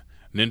the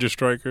Ninja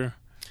Striker?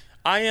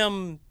 I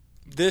am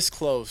this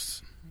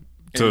close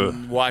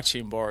to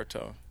watching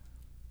Boruto.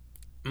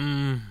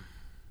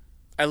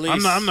 At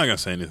least I'm not gonna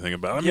say anything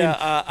about it.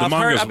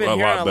 I've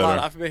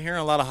been hearing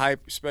a lot of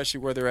hype, especially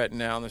where they're at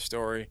now in the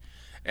story.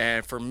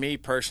 And for me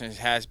personally, it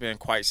has been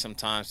quite some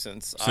time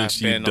since I've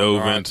been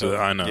dove on into.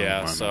 I know. Yeah,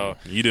 I know. So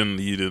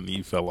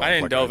you felt like I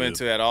didn't dove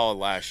into it at all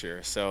last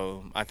year.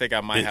 So I think I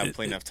might have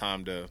plenty of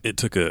time to. It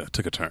took a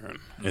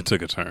turn. It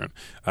took a turn.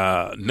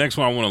 Next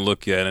one I want to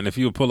look at, and if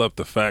you pull up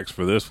the facts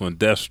for this one,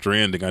 Death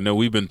Stranding. I know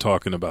we've been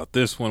talking about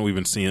this one. We've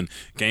been seeing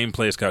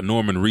gameplay. It's got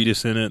Norman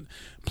Reedus in it,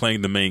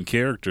 playing the main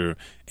character,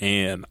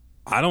 and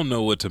I don't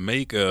know what to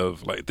make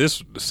of, like,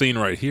 this scene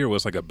right here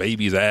was like a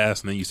baby's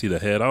ass, and then you see the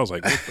head. I was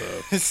like, what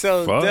the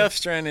So fuck? Death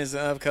Stranding is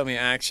an upcoming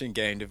action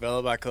game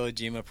developed by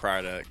Kojima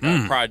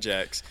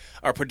Projects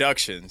or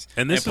Productions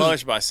and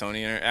published by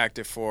Sony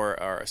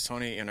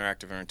Sony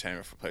Interactive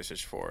Entertainment for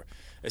PlayStation 4.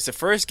 It's the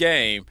first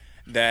game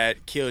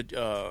that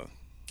Kojima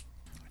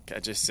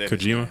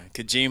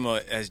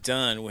has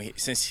done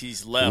since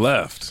he's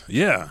left.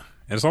 Yeah.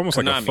 And it's almost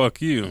Konami. like a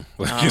fuck you,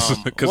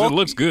 because it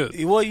looks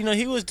good. Well,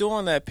 he was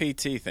doing that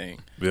PT thing.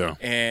 Yeah.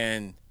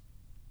 And,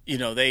 they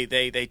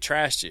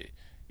trashed it.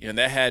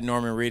 That had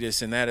Norman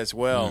Reedus in that as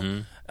well.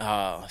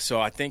 Mm-hmm.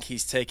 So I think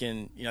he's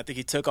taken, I think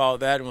he took all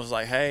that and was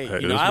like, hey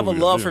I have a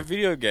love for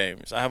video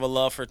games. I have a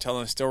love for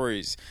telling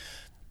stories.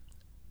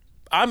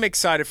 I'm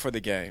excited for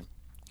the game.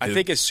 I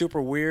think it's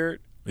super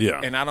weird. Yeah.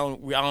 And I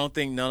don't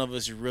think none of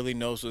us really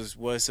knows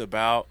what it's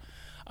about.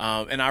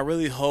 And I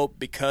really hope,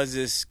 because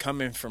it's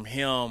coming from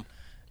him,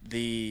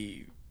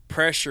 the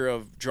pressure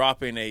of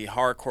dropping a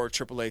hardcore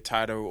AAA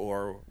title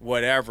or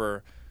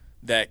whatever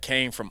that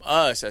came from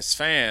us as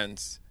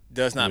fans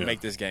does not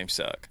make this game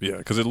suck. Yeah,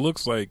 because it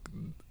looks like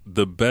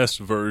the best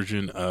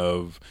version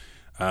of,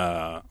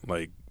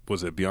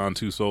 was it Beyond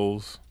Two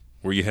Souls?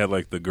 Where you had,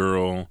 like, the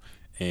girl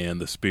and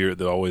the spirit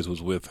that always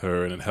was with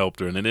her and it helped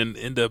her. And it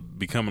ended up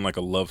becoming like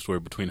a love story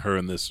between her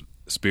and this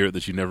spirit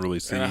that you never really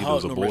see. And I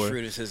hope Norman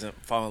Reedus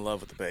isn't fall in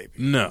love with the baby.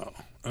 No.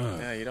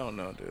 Yeah, you don't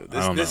know, dude.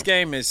 This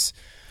game is...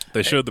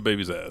 They showed the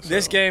baby's ass.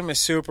 This game is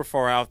super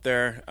far out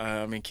there.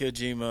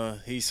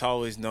 Kojima, he's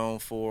always known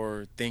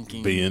for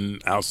being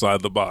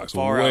outside the box,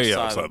 way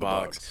outside the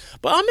box.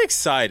 But I'm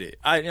excited.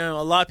 A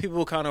lot of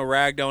people kind of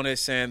ragged on it,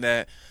 saying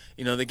that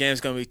the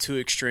game's going to be too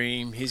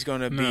extreme. He's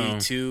going to be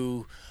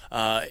too.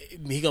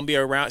 He's going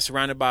to be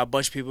surrounded by a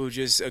bunch of people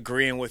just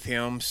agreeing with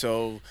him,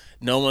 so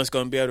no one's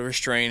going to be able to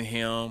restrain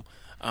him.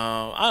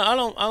 I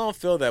don't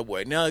feel that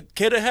way. Now,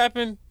 could it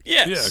happen?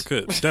 Yes. Yeah, it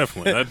could.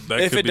 Definitely. That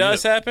if could it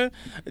does happen,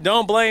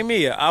 don't blame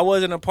me. I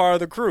wasn't a part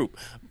of the group.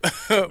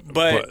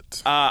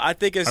 but I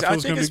think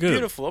it's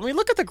beautiful. I mean,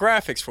 look at the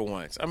graphics for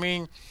once. I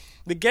mean,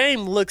 the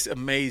game looks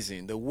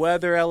amazing. The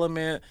weather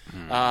element,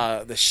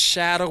 the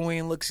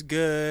shadowing looks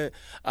good.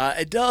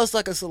 It does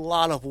like it's a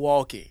lot of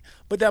walking.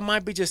 But that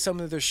might be just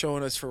something they're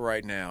showing us for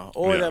right now.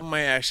 Or that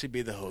might actually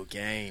be the whole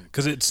game.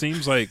 Because it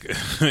seems like,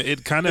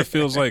 it kind of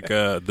feels like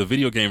the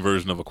video game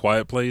version of A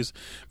Quiet Place,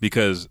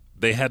 because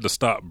they had to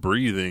stop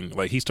breathing.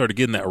 Like, he started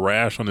getting that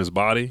rash on his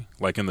body,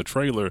 like in the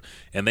trailer,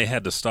 and they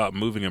had to stop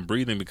moving and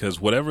breathing because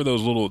whatever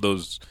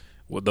those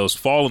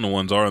fallen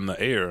ones are in the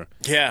air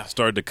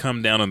started to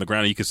come down on the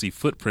ground. You could see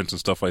footprints and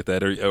stuff like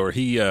that. Or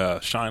he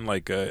shined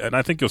like and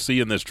I think you'll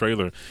see in this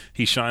trailer,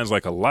 he shines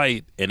like a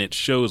light, and it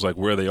shows like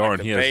where they are.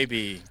 And the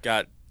baby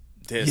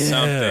did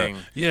something.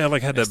 Yeah,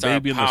 like had that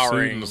baby in the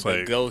suit. And it's the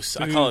like, ghost.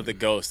 dude. I call it the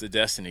ghost, the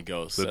Destiny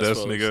Ghost. The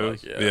Destiny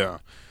Ghost? Like, yeah.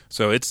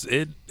 So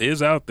it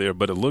is out there,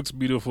 but it looks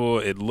beautiful.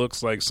 It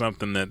looks like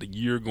something that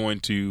you're going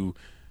to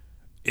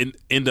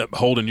end up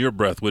holding your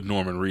breath with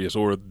Norman Reedus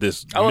or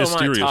this mysterious girl. I wouldn't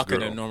mind talking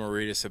to Norman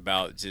Reedus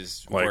about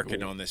just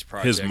working on this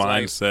project. His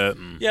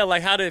mindset.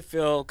 Like how did it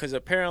feel? Because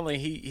apparently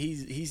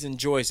he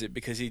enjoys it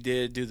because he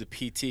did do the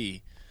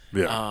PT.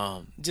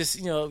 Yeah.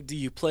 Do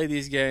you play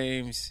these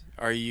games?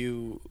 Are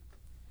you...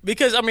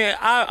 Because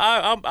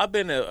I've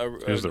been a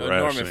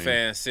Norman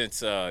fan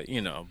since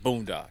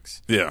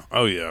Boondocks. Yeah.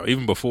 Oh yeah.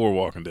 Even before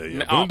Walking Dead.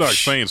 Yeah. Boondock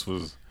Saints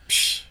was.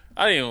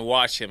 I didn't even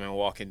watch him in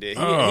Walking Dead.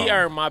 He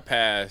earned my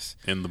pass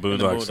in the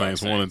Boondock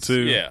Saints 1 and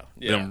 2. Yeah.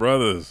 Them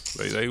brothers,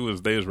 they was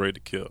ready to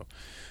kill.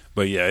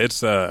 But yeah,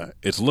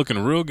 it's looking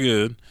real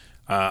good.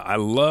 I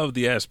love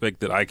the aspect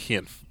that I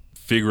can't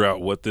figure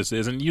out what this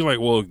is. And you're like,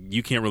 well,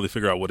 you can't really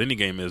figure out what any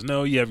game is.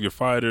 No, you have your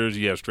fighters,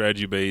 you have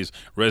strategy based.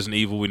 Resident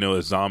Evil, we know,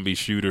 is zombie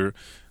shooter.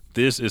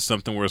 This is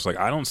something where it's like,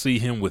 I don't see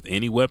him with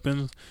any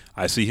weapons.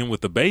 I see him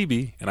with the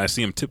baby, and I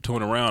see him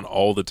tiptoeing around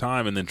all the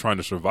time and then trying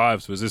to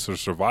survive. So is this a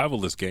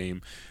survivalist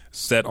game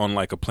set on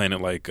like a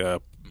planet like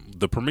the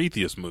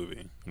Prometheus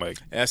movie? Like,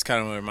 that's kind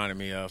of what it reminded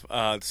me of.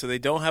 So they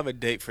don't have a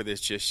date for this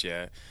just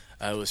yet.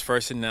 It was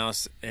first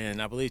announced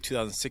in, I believe,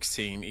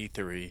 2016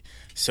 E3.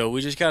 So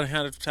we just kind of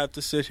have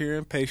to sit here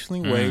and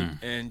patiently wait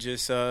and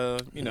just,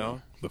 those are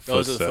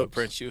the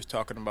footprints you was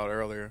talking about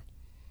earlier.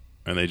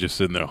 And they just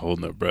sitting there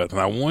holding their breath. And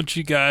I want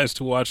you guys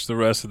to watch the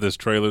rest of this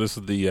trailer. This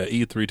is the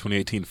E3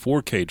 2018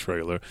 4K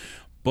trailer.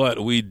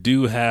 But we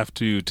do have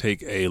to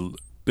take a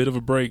bit of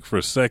a break for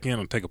a second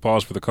and take a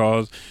pause for the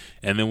cause.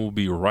 And then we'll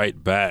be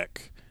right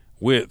back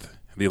with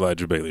the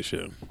Elijah Bailey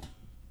Show.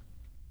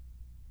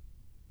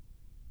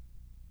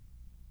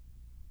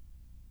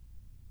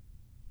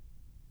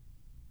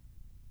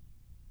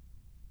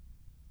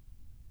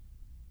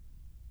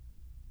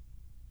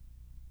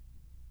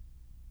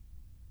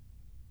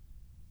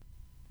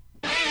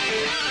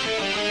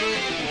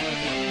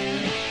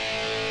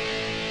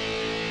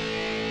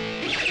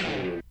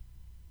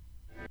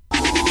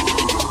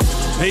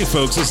 Hey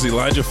folks, this is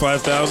Elijah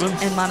 5000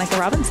 and Monica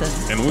Robinson,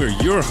 and we're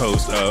your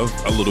host of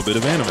A Little Bit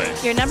of Anime,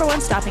 your number one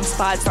stopping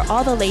spot for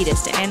all the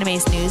latest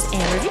anime's news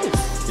and reviews.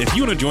 If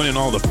you want to join in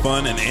all the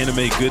fun and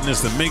anime goodness,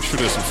 then make sure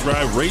to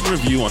subscribe, rate, and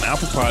review on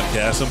Apple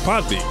Podcasts and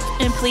Podbean.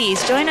 And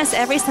please join us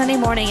every Sunday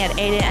morning at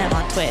 8 a.m.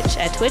 on Twitch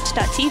at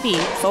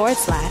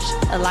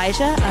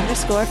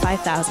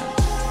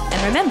twitch.tv/Elijah_5000.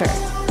 And remember,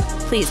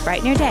 please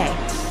brighten your day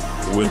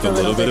with a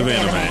little bit of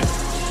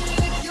anime.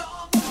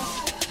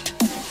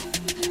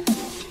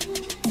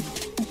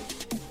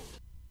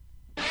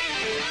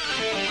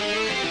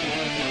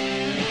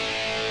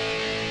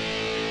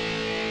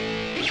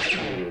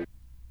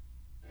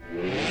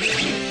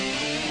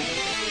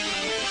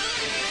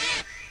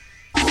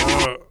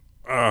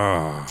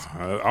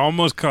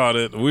 Almost caught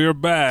it. We're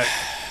back.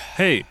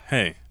 Hey.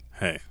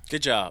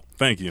 Good job.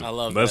 Thank you. I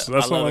love that.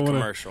 I love the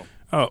commercial.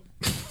 Oh,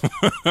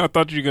 I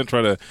thought you were going to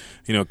try to,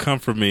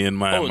 comfort me in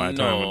my time. I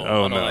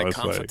don't like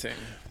comforting.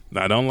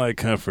 I don't like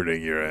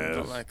comforting your ass. I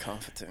don't like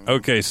comforting.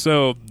 Okay,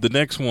 so the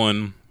next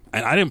one,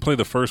 and I didn't play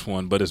the first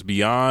one, but it's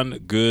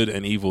Beyond Good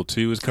and Evil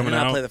 2 is coming out. I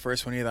did not play the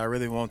first one either. I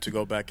really want to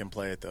go back and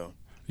play it, though.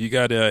 You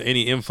got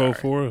any info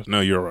for us? No,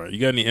 you're right. You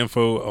got any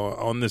info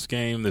on this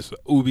game, this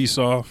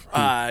Ubisoft?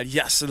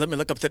 Yes. So let me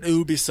look up the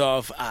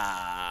Ubisoft.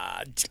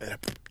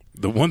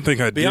 The one thing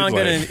I Beyond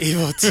did Good and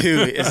Evil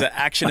 2 is an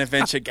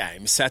action-adventure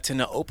game set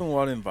in an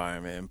open-world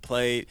environment and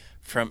played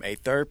from a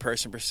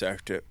third-person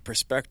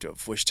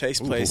perspective, which takes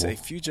place a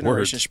few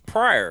generations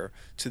prior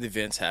to the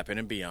events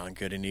happening Beyond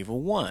Good and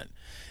Evil 1.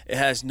 It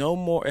has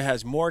more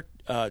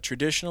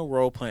traditional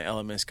role-playing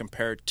elements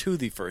compared to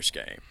the first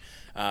game.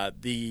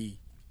 The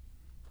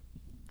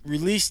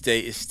release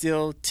date is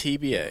still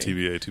TBA.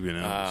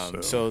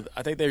 So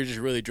I think they just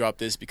really dropped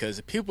this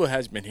because people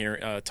has been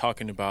here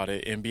talking about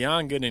it. And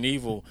Beyond Good and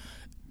Evil,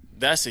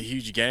 that's a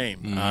huge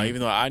game.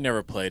 Even though I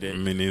never played it.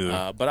 Me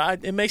neither.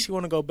 But it makes you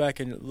want to go back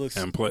and look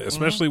and play,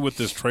 especially with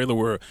this trailer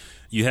where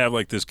you have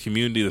like this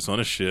community that's on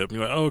a ship.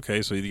 You're like, oh,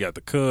 okay, so you got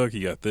the cook,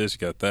 you got this, you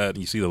got that, and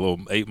you see the little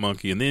ape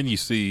monkey, and then you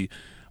see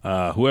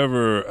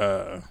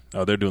whoever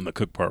they're doing the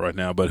cook part right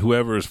now, but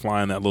whoever is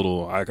flying that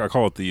little, I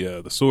call it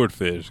the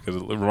swordfish because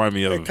it reminds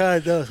me of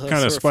kind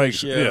of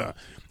spikes, yeah.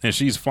 And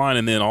she's flying,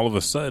 and then all of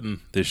a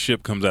sudden this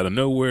ship comes out of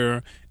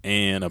nowhere,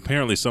 and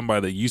apparently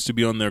somebody that used to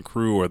be on their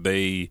crew or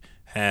they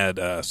had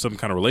some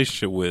kind of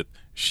relationship with,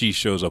 she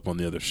shows up on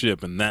the other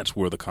ship, and that's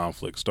where the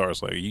conflict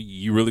starts. Like,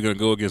 you really gonna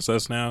go against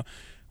us now?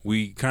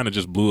 We kind of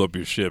just blew up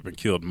your ship and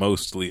killed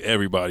mostly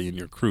everybody in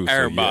your crew.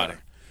 Everybody.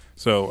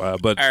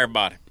 But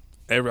everybody.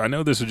 I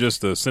know this is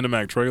just a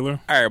cinematic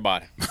trailer.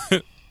 Everybody.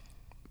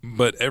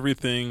 But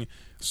everything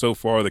so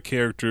far, the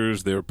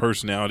characters, their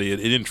personality, it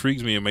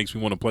intrigues me. It makes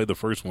me want to play the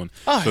first one.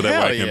 Oh, so that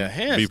hell way I can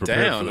hands be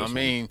prepared down. for this I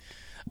mean,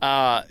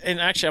 and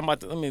actually, I'm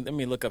about to, let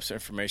me look up some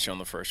information on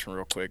the first one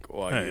real quick.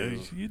 Hey,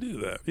 you do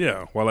that.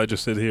 Yeah, while I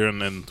just sit here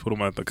and then twiddle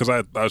my because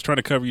I was trying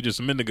to cover you just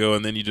a minute ago,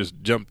 and then you just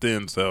jumped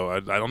in. So I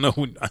don't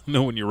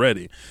know when you're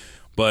ready.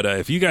 But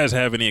if you guys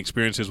have any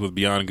experiences with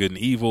Beyond Good and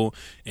Evil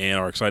and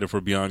are excited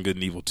for Beyond Good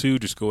and Evil 2,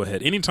 just go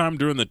ahead. Anytime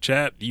during the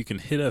chat, you can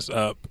hit us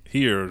up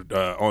here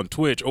on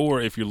Twitch,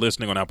 or if you're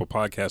listening on Apple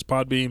Podcasts,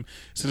 Podbeam,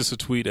 send us a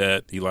tweet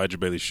at Elijah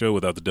Bailey Show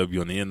without the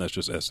W on the end. That's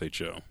just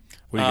SHO.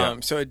 What do you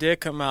got? So it did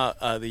come out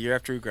the year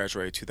after we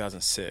graduated,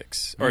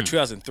 2006, or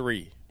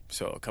 2003.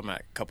 So it come out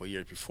a couple of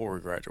years before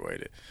we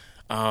graduated.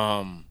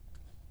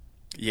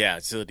 Yeah,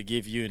 so to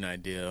give you an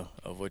idea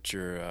of what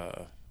your...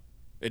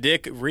 It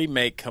did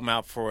remake come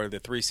out for the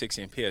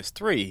 360 and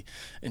PS3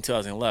 in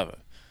 2011.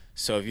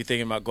 So if you're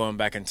thinking about going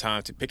back in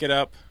time to pick it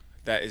up,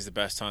 that is the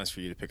best times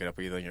for you to pick it up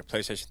either on your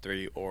PlayStation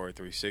 3 or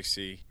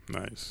 360.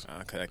 Nice.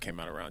 Because that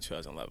came out around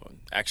 2011.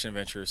 Action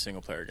adventure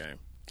single player game.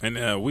 And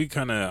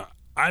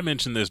I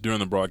mentioned this during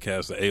the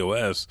broadcast, the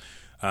AOS.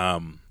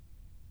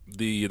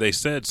 they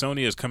said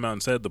Sony has come out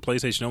and said the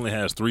PlayStation only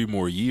has 3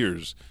 more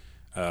years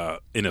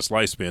in its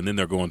lifespan. Then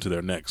they're going to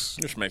their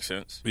next. Which makes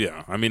sense.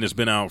 Yeah, I mean it's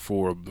been out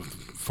for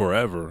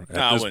forever. At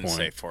I this wouldn't point.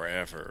 say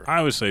forever.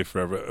 I would say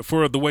forever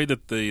for the way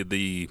that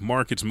the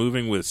market's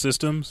moving with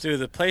systems. Dude,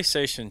 the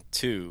PlayStation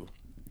 2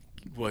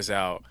 was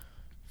out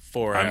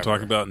forever. I'm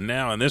talking about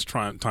now in this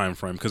time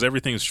frame because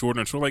everything's shorter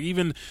and shorter. Like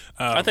even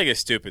I think it's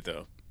stupid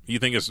though. you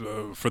think it's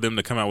for them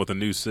to come out with a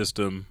new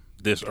system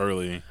this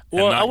early.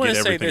 Well, and not I wouldn't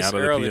get say everything this out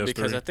of the early PS3?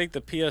 because I think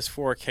the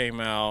PS4 came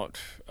out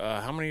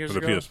how many years for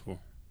the ago? PS4.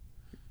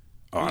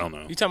 Oh, I don't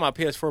know. You talking about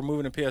PS4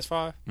 moving to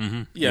PS5?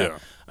 Mm-hmm. Yeah.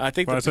 I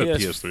think Well, I the said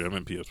PS... PS3. I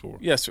meant PS4.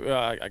 Yes,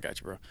 I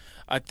got you, bro.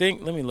 I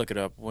think, let me look it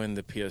up when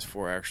the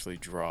PS4 actually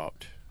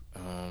dropped.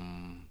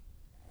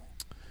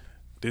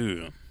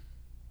 Dude.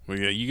 Well,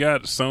 yeah, you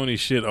got Sony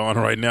shit on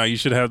right now. You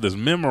should have this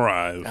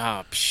memorized.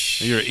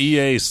 You're an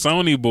EA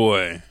Sony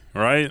boy,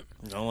 right?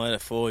 Don't let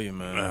it fool you,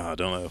 man. Oh,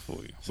 don't let it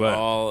fool you.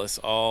 It's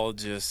all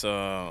just...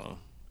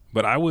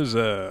 But I was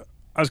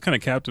kind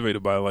of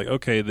captivated by like,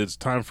 okay, it's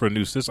time for a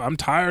new system. I'm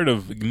tired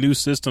of new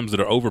systems that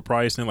are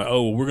overpriced and like,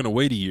 oh, well, we're going to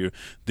wait a year,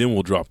 then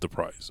we'll drop the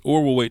price.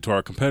 Or we'll wait till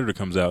our competitor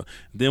comes out,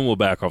 then we'll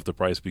back off the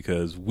price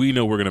because we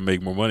know we're going to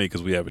make more money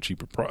because we have a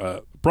cheaper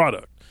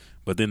product.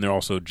 But then they're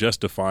also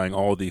justifying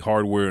all the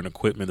hardware and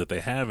equipment that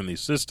they have in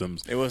these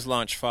systems. It was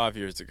launched 5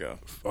 years ago.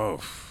 Oh.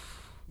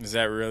 Is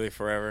that really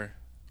forever?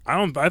 I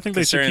think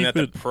they should Considering keep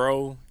that it. the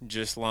Pro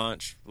just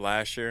launched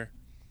last year.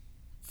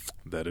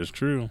 That is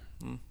true.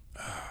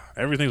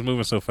 Everything's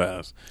moving so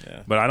fast.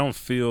 Yeah. But I don't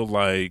feel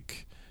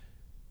like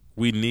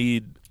we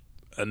need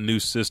a new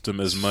system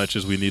as much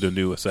as we need a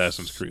new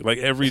Assassin's Creed. Like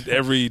every So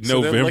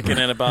November, they're looking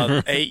at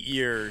about 8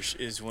 years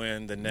is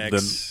when the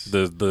next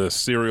the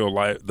serial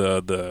life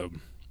the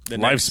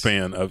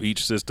lifespan of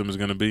each system is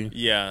going to be.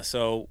 Yeah.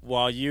 So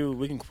while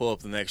we can pull up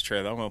the next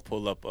trailer. I'm going to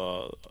pull up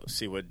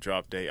see what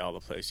drop date all the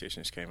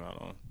PlayStations came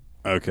out on.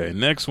 Okay,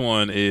 next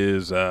one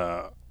is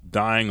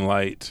Dying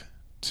Light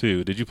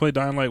 2. Did you play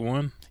Dying Light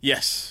 1?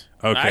 Yes.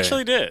 Okay. I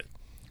actually did.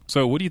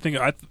 So what do you think?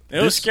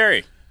 It was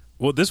scary.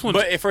 Well, this one,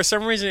 But for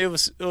some reason, it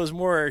was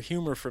more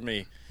humor for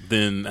me.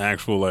 than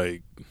actual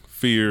like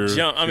fear.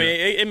 I mean,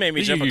 it made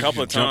me You jump a use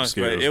couple of jump times,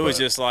 but scares, it was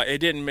but- just like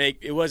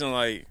it wasn't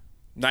like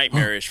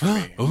nightmarish for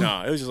me.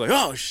 No, it was just like,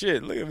 oh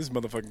shit, look at this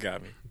motherfucker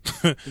got me.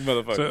 This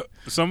motherfucker. So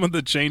some of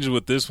the changes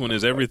with this one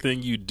is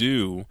everything you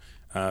do.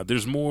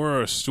 There's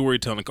more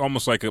storytelling,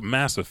 almost like a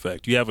Mass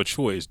Effect. You have a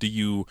choice. Do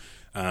you?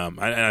 And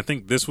I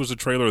think this was a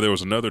trailer. Or there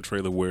was another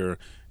trailer where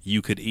you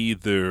could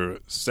either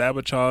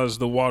sabotage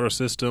the water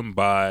system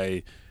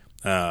by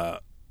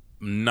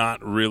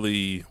not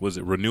really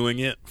renewing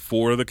it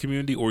for the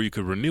community, or you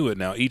could renew it.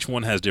 Now each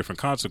one has different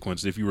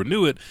consequences. If you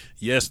renew it,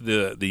 yes,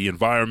 the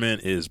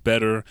environment is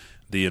better.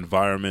 The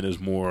environment is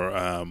more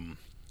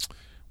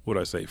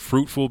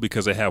fruitful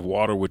because they have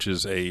water, which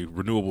is a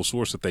renewable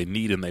source that they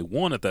need and they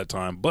want at that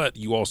time. But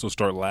you also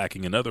start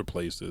lacking in other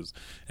places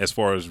as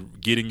far as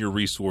getting your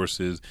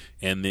resources,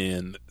 and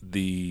then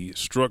the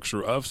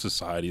structure of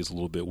society is a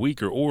little bit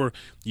weaker. Or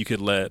you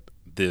could let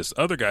this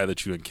other guy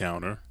that you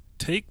encounter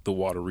take the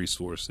water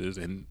resources,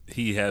 and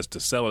he has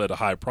to sell it at a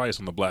high price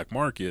on the black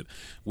market,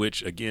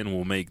 which again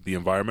will make the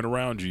environment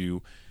around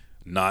you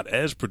not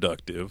as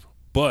productive,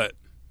 but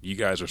you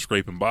guys are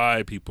scraping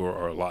by. People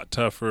are a lot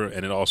tougher,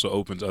 and it also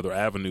opens other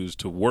avenues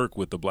to work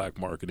with the black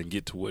market and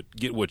get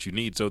what you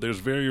need. So there's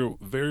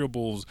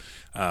variables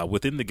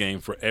within the game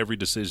for every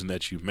decision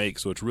that you make.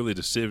 So it's really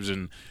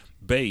decision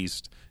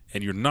based,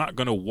 and you're not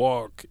going to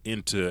walk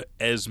into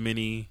as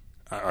many.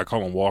 I call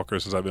them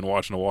walkers since I've been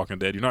watching The Walking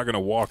Dead. You're not going to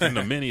walk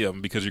into many of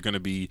them because you're going to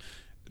be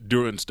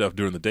doing stuff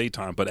during the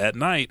daytime. But at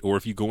night, or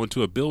if you go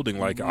into a building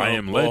like I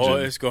Am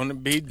Legend, it's going to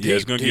be deep. Yeah,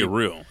 it's going to get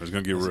real. It's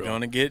going to get real. It's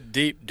going to get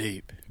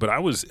deep. But I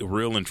was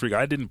real intrigued.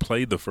 I didn't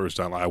play the first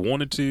time. I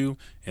wanted to,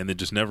 and then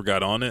just never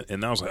got on it.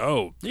 And I was like,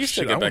 oh, You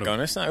still shit, get I back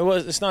wanna- on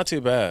it. It's not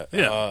too bad.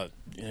 Yeah.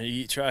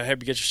 You try to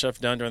get your stuff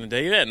done during the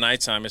day. Even at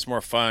nighttime, it's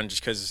more fun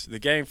just because the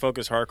game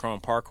focuses hardcore on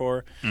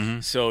parkour.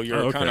 Mm-hmm. So you're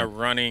Oh, okay. kind of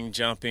running,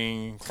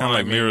 jumping, Kind of climbing.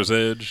 like Mirror's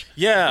Edge.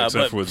 Yeah,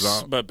 except for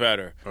with but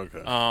better.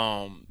 Okay.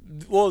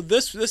 Well,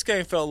 this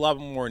game felt a lot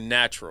more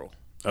natural.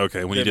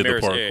 Okay, when you the did the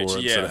Mirror's parkour Edge,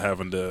 instead yeah. of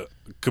having to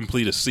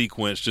complete a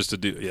sequence just to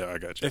do. Yeah, I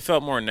got you. It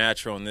felt more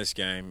natural in this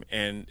game,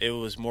 and it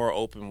was more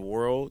open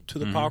world to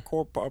the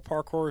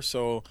parkour.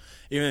 So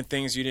even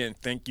things you didn't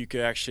think you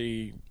could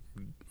actually,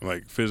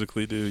 Like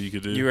physically do, you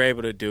could do. you were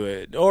able to do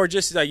it, or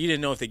just like you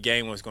didn't know if the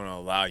game was going to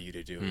allow you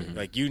to do it.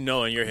 Like in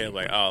your head,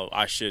 like, oh,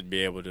 I should be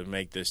able to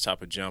make this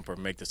type of jump or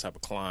make this type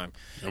of climb.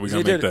 and we're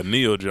going to make that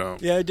Neo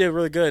jump. Yeah, it did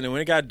really good. And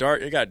when it got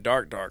dark,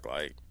 dark.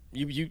 Like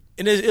you,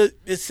 and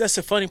it's that's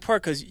the funny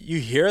part because you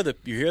hear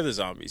the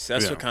zombies.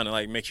 That's Yeah. what kind of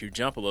like makes you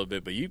jump a little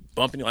bit. But you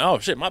bump and you're like, oh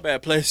shit, my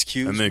bad, play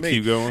excuse And then me.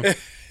 keep going.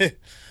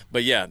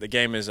 But yeah, the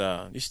game is.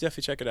 You should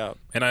definitely check it out.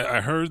 And I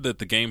heard that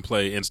the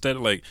gameplay, instead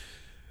of like,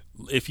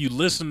 if you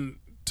listen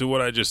to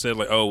what I just said,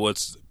 like, oh,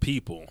 what's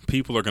people?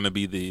 People are going to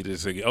be they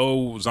say,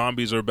 oh,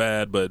 zombies are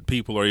bad, but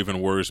people are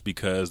even worse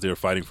because they're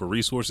fighting for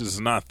resources. It's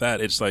not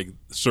that. It's like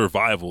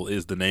survival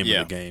is the name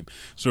of the game.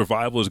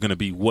 Survival is going to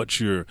be what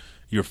you're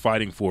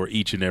fighting for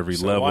each and every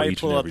level. While you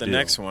each pull and up every the deal.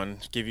 next one,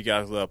 give you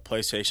guys a little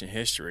PlayStation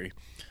history.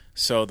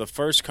 So the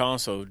first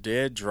console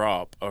did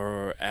drop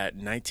at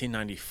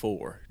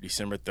 1994,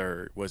 December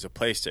 3rd, was a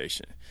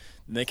PlayStation.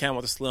 Then they came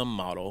with a slim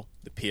model,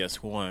 the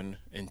PS1,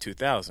 in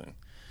 2000.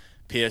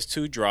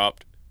 PS2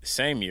 dropped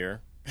same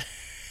year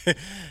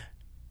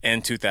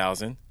in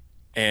 2000.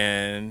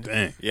 And,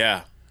 Dang.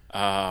 yeah.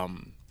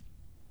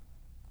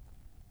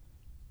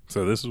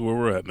 So this is where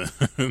we're at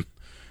now.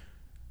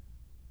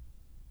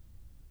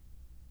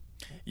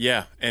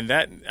 Yeah, and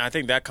I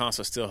think that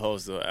console still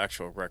holds the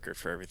actual record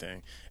for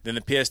everything. Then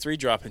the PS3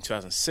 dropped in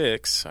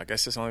 2006. I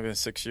guess it's only been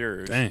 6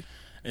 years. Dang.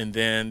 And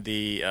then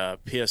the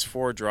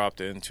PS4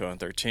 dropped in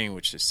 2013,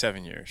 which is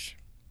 7 years.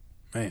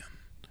 Man.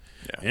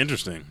 Yeah.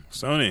 Interesting.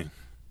 Sony,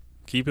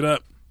 keep it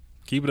up.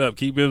 Keep it up.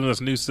 Keep giving us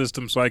new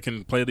systems so I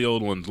can play the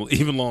old ones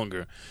even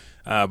longer.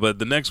 But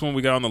the next one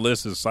we got on the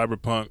list is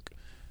Cyberpunk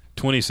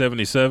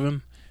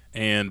 2077.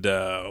 And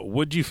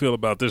what did you feel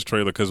about this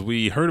trailer? Because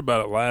we heard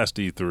about it last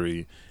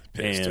E3.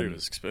 PS3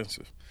 was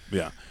expensive.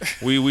 Yeah.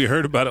 we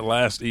heard about it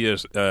last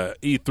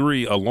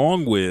E3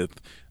 along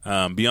with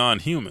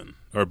Beyond Human,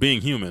 or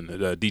Being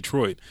Human,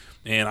 Detroit.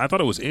 And I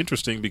thought it was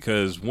interesting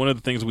because one of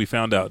the things we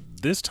found out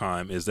this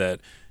time is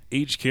that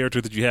each character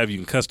that you have,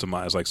 you can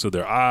customize. Like, so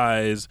their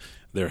eyes,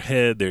 their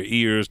head, their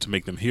ears to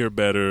make them hear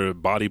better,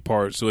 body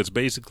parts. So it's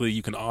basically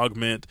you can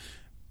augment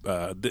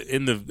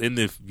in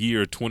the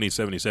year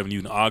 2077,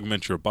 you can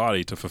augment your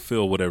body to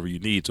fulfill whatever you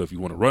need. So if you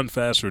want to run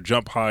faster,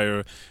 jump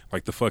higher,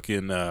 like the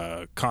fucking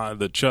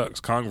the Chucks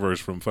Converse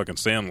from fucking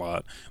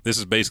Sandlot, this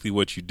is basically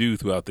what you do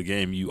throughout the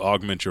game. You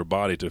augment your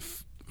body to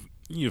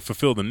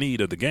fulfill the need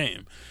of the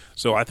game.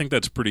 So I think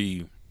that's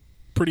pretty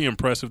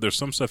impressive. There's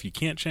some stuff you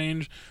can't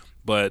change,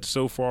 but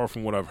so far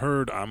from what I've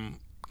heard, I'm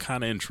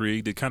kind of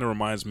intrigued. It kind of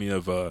reminds me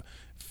of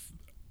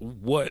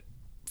what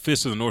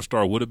Fist of the North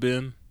Star would have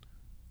been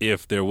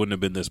if there wouldn't have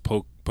been this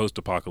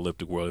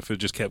post-apocalyptic world, if it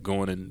just kept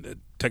going in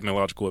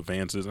technological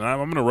advances. And I'm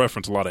going to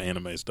reference a lot of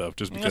anime stuff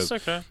just because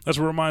That's okay. That's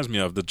what it reminds me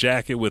of. The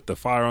jacket with the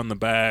fire on the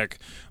back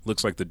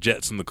looks like the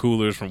jets and the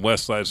coolers from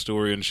West Side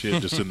Story and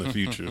shit just in the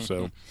future.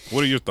 So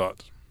what are your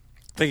thoughts?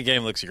 I think the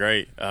game looks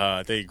great.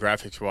 I think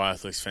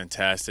graphics-wise looks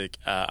fantastic.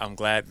 I'm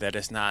glad that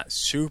it's not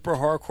super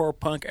hardcore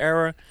punk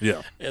era.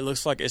 Yeah. It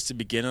looks like it's the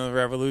beginning of the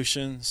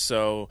revolution,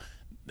 so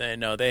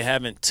they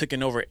haven't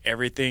taken over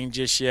everything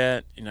just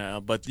yet,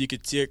 but you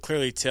could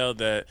clearly tell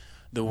that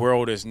the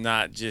world is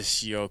not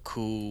just your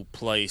cool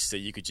place that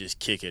you could just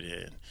kick it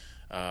in.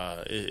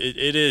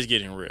 It is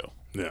getting real.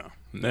 Yeah.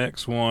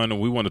 Next one,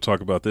 we want to talk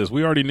about this.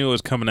 We already knew it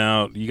was coming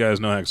out. You guys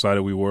know how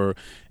excited we were.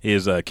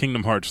 Is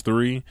Kingdom Hearts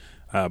 3,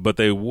 but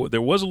there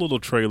was a little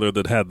trailer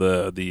that had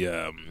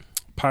the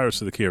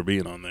Pirates of the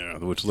Caribbean on there,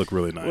 which looked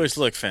really nice. Which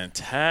looked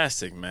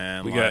fantastic,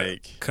 man. We got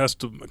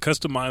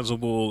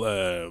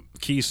customizable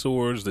key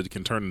swords that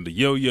can turn into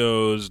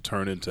yo-yos,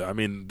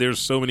 there's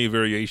so many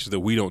variations that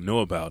we don't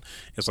know about.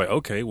 It's like,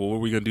 okay, well, what are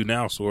we going to do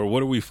now, Sword?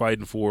 What are we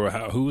fighting for?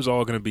 Who's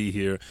all going to be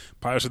here?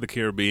 Pirates of the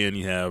Caribbean,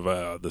 you have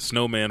the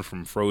snowman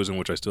from Frozen,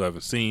 which I still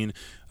haven't seen.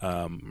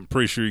 I'm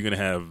pretty sure you're going to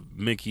have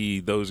Mickey,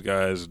 those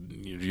guys,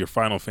 your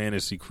Final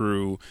Fantasy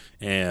crew,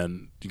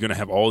 and you're going to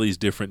have all these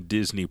different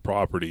Disney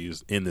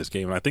properties in this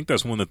game. And I think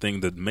that's one of the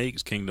things that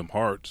makes Kingdom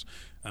Hearts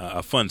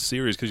a fun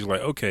series, because you're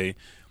like, okay,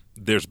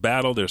 there's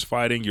battle, there's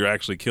fighting, you're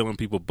actually killing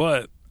people,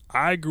 but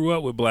I grew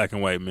up with Black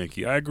and White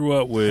Mickey. I grew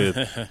up with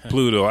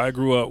Pluto. I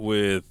grew up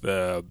with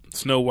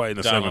Snow White and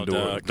the Seven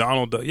Dwarfs.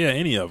 Donald Duck. Yeah,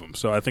 any of them.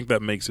 So I think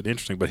that makes it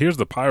interesting. But here's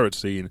the pirate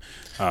scene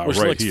which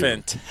right looks here.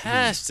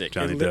 Fantastic.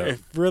 It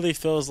really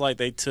feels like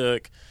they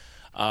took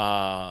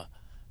Pirates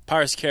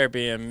of the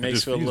Caribbean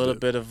mixed with a little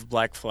bit of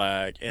Black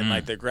Flag, and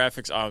like the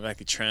graphics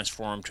automatically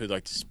transform to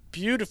like this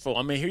beautiful.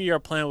 I mean, here you are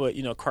playing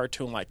with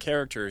cartoon-like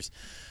characters,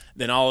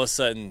 then all of a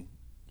sudden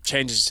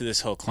changes to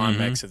this whole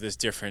climax of this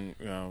different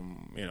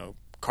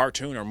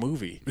cartoon or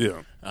movie.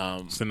 Yeah.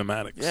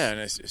 Cinematics. Yeah, and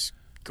it's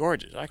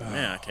gorgeous. I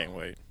can't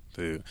wait.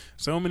 Dude.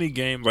 So many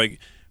games, like,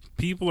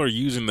 people are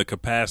using the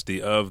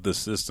capacity of the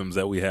systems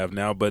that we have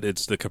now, but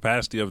it's the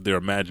capacity of their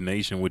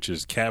imagination which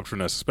is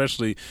capturing us,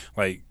 especially,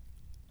 like,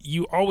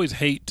 you always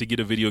hate to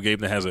get a video game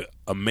that has an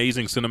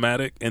amazing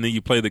cinematic, and then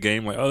you play the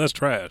game like, oh, that's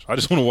trash. I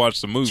just want to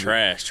watch the movie.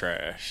 Trash.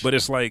 But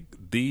it's like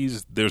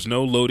there's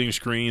no loading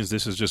screens.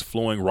 This is just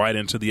flowing right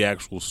into the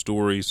actual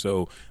story.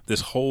 So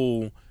this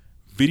whole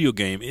video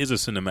game is a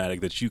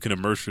cinematic that you can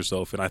immerse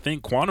yourself in. I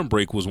think Quantum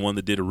Break was one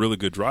that did a really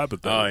good job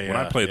at that. Oh, yeah, when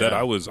I played that,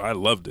 I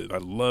loved it. I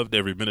loved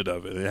every minute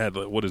of it. It had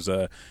what's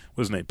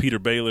his name? Peter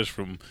Baelish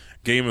from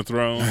Game of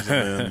Thrones,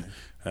 and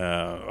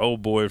then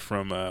old boy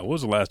from what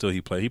was the last deal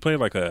he played? He played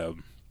like a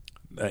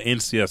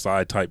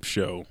NCSI type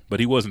show,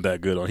 but he wasn't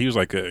that good on. He was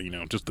like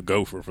just the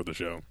gopher for the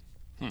show.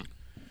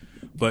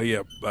 But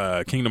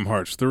yeah, Kingdom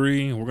Hearts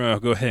 3. We're gonna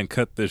go ahead and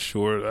cut this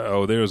short.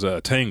 There's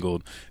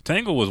Tangled.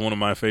 Tangled was one of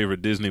my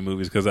favorite Disney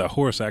movies because that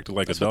horse acted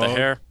like a dog. With the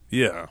hair.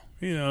 Yeah,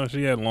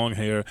 she had long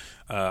hair.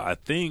 I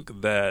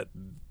think that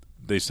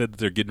they said that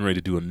they're getting ready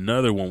to do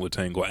another one with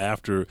Tangled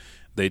after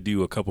they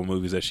do a couple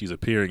movies that she's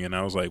appearing in.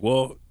 I was like,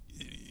 well,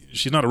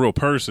 she's not a real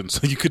person,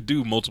 so you could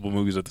do multiple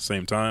movies at the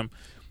same time.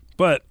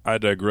 But I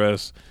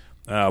digress.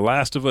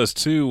 Last of Us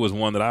 2 was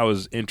one that I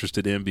was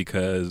interested in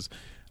because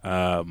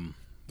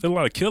there's a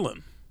lot of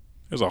killing.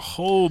 There's a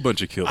whole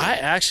bunch of killing. I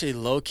actually,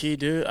 low-key,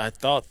 dude, I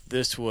thought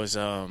this was,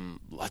 Tomb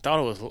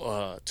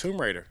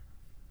Raider.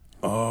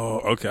 Oh,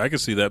 okay. I can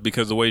see that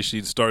because the way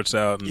she starts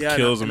out and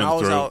kills him in the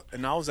throat.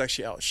 I was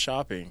actually out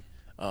shopping.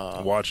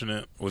 Watching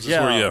it? Was this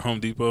where you at Home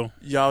Depot?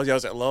 Yeah, I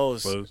was at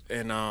Lowe's.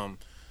 And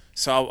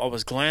so I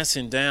was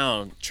glancing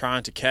down,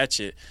 trying to catch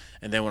it.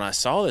 And then when I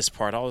saw this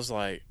part, I was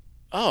like,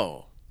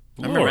 oh.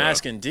 I remember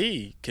asking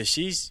Dee, because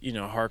she's,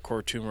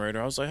 hardcore Tomb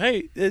Raider. I was like,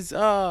 hey, is this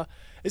Lara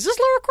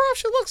Croft?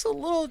 She looks a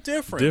little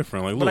different.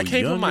 But I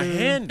can't put my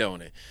hand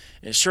on it.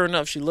 And sure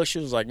enough, she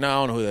was like, no, I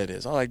don't know who that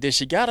is. I was like, did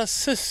she got a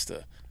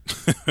sister?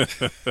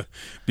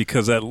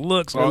 Because that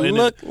looks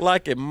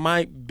like it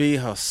might be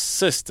her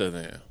sister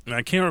then.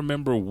 I can't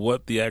remember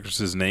what the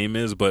actress's name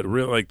is, but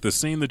the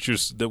scene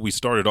that we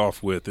started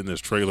off with in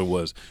this trailer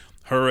was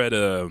her at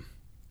I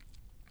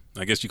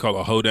guess you call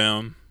it a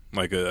hoedown,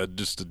 like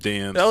just a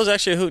dance. That was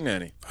actually a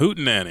hootenanny.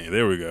 Hootenanny,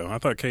 there we go. I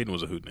thought Caden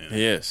was a hootenanny.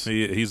 Yes,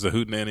 he's a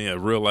hootenanny, a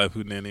real life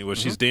hootenanny. When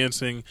she's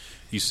dancing,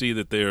 you see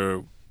that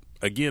there,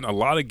 again, a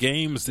lot of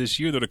games this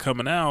year that are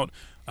coming out.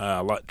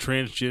 A lot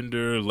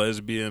transgender,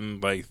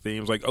 lesbian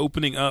themes,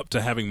 opening up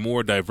to having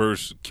more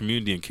diverse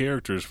community and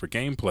characters for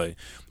gameplay.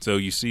 So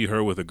you see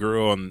her with a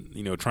girl and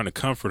trying to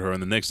comfort her,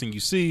 and the next thing you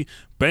see,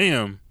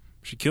 bam,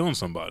 she killing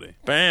somebody.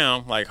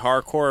 Bam,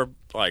 hardcore,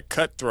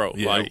 cutthroat,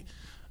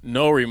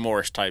 no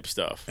remorse type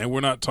stuff. And we're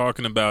not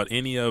talking about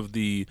any of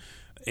the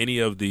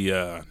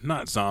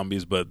not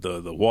zombies, but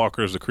the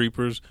walkers, the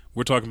creepers.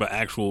 We're talking about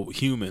actual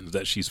humans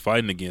that she's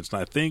fighting against.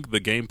 And I think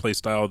the gameplay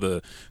style,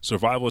 the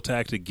survival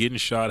tactic, getting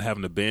shot,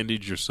 having to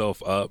bandage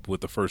yourself up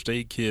with the first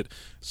aid kit,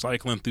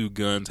 cycling through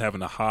guns, having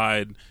to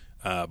hide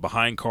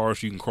behind cars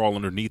so you can crawl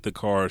underneath the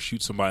car,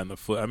 shoot somebody in the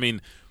foot. I mean,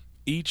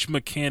 each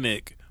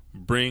mechanic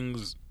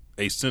brings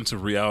a sense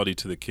of reality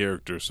to the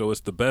character. So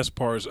it's the best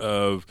parts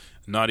of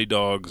Naughty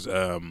Dog's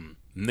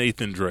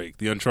Nathan Drake,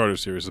 the Uncharted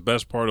series, the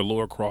best part of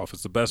Lara Croft.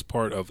 It's the best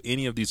part of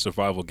any of these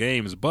survival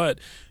games, but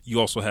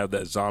you also have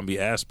that zombie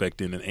aspect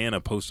in it and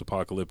a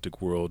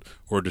post-apocalyptic world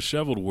or a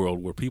disheveled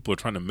world where people are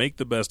trying to make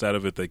the best out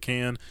of it they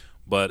can,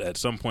 but at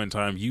some point in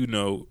time,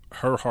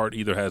 her heart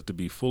either has to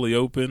be fully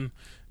open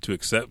to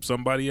accept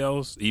somebody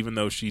else, even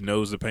though she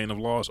knows the pain of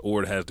loss,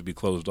 or it has to be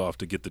closed off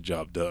to get the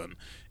job done.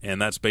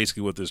 And that's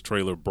basically what this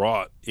trailer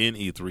brought in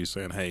E3,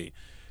 saying, hey,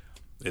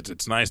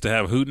 It's nice to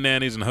have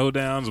hootenannies and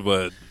hoedowns,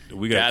 but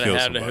we gotta kill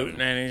somebody. Gotta have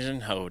the hootenannies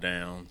and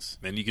hoedowns.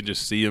 And you can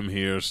just see them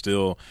here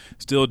still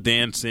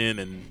dancing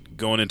and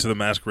going into the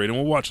masquerade. And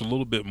we'll watch a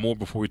little bit more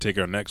before we take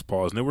our next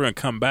pause. And then we're going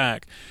to come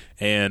back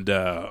and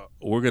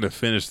we're going to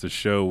finish the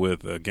show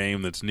with a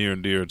game that's near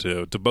and dear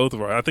to both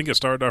of our. I think it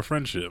started our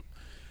friendship.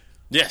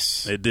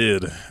 Yes. It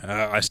did.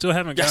 I still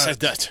haven't got. Yes, it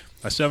did.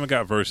 I still haven't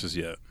got Versus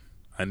yet.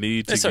 I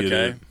need to get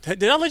okay. it.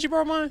 Did I let you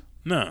borrow mine?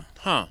 No.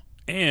 Huh.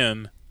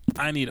 And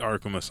I need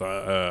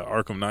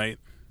Arkham Knight.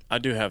 I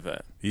do have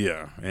that.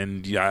 Yeah,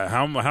 and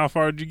how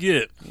far did you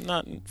get?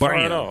 Not far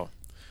at all.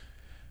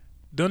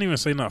 Don't even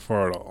say not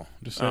far at all.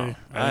 Just say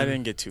I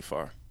didn't get too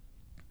far.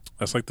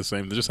 That's like the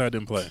same. Just say I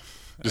didn't play.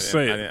 Just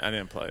say it. I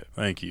didn't play it.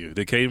 Thank you.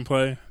 Did Caden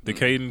play? Did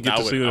Caden get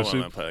to see the suit? I wouldn't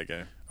let him play that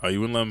game. Oh, you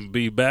wouldn't let him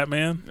be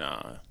Batman?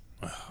 No,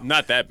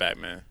 not that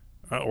Batman.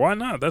 Why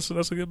not? That's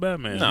a good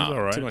Batman. No, he's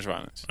all right. Too much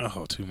violence.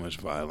 Oh, too much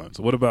violence.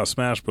 What about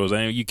Smash Bros?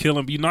 I mean, you kill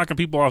them, you knocking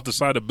people off the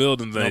side of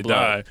buildings and they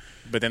die.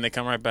 But then they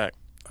come right back.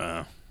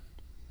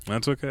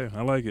 That's okay.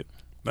 I like it.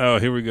 Oh,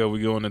 here we go.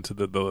 We're going into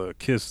the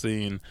kiss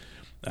scene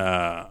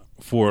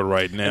for it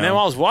right now. And then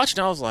while I was watching,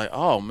 I was like,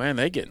 oh man,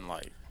 they getting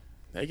hot.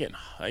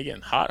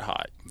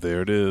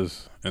 There it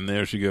is. And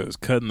there she goes,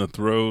 cutting the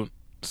throat,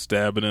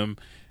 stabbing him.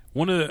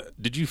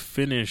 Did you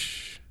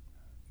finish?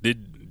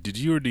 Did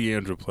you or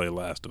Deandra play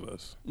Last of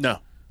Us?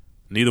 No.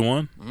 Neither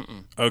one?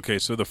 Mm-mm. Okay,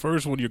 so the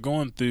first one you're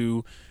going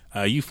through,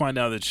 you find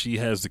out that she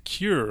has the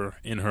cure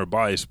in her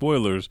body,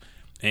 spoilers,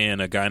 and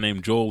a guy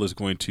named Joel is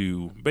going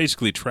to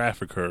basically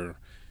traffic her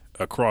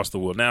across the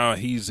world. Now,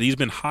 he's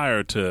been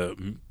hired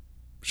to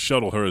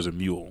shuttle her as a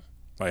mule.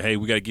 Like, hey,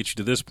 we got to get you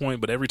to this point,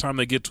 but every time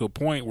they get to a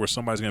point where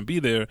somebody's going to be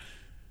there,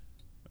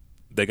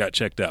 they got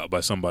checked out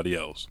by somebody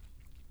else.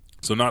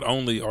 So not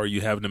only are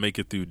you having to make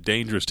it through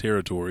dangerous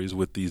territories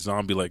with these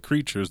zombie-like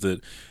creatures that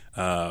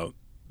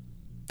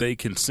they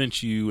can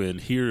sense you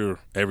and hear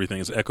everything.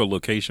 It's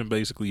echolocation,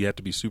 basically. You have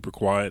to be super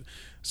quiet.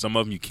 Some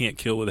of them you can't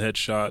kill with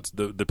headshots.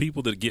 The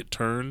people that get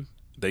turned,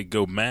 they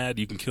go mad.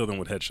 You can kill them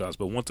with headshots.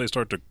 But once they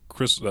start to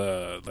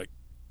chrysalis,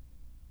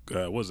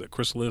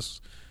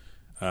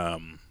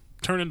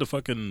 turn into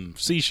fucking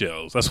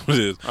seashells. That's what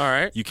it is. All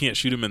right. You can't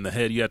shoot them in the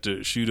head. You have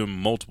to shoot them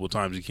multiple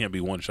times. You can't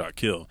be one-shot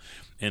kill.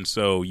 And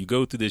so you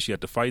go through this. You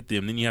have to fight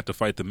them. Then you have to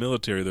fight the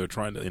military. They're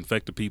trying to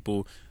infect the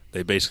people.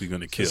 They basically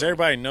going to kill. Does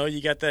everybody know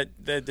you got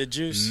the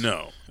juice?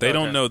 No, they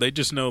don't know. They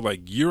just know,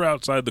 like, you're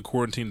outside the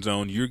quarantine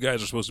zone. You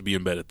guys are supposed to be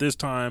in bed at this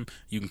time.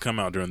 You can come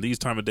out during these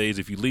time of days.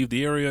 If you leave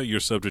the area, you're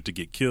subject to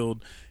get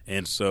killed.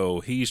 And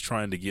so he's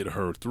trying to get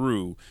her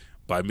through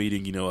by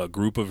meeting, you know, a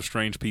group of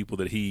strange people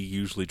that he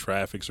usually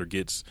traffics or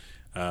gets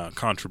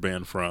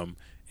contraband from.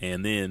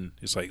 And then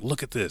it's like,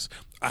 look at this.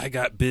 I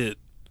got bit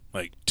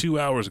like 2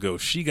 hours ago.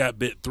 She got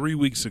bit 3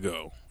 weeks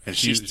ago. And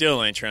she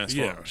still ain't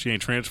transformed. Yeah, she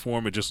ain't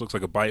transformed. It just looks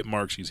like a bite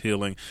mark. She's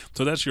healing.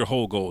 So that's your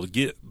whole goal.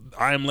 Get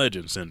I Am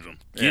Legend syndrome.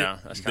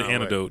 Get that's the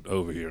antidote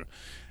over here.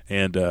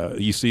 And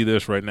you see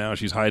this right now.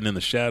 She's hiding in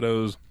the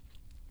shadows,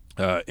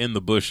 in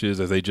the bushes,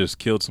 as they just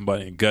killed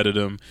somebody and gutted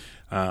them.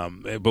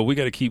 But we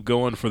got to keep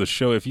going for the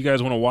show. If you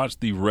guys want to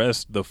watch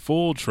the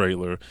full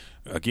trailer,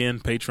 again,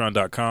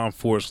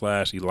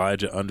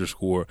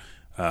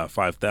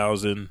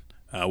 patreon.com/Elijah_5000.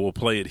 We'll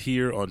play it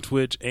here on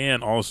Twitch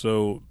and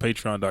also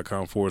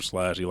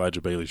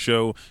patreon.com/Elijah Bailey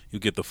Show. You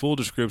get the full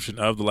description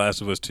of The Last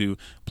of Us 2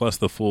 plus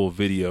the full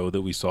video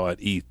that we saw at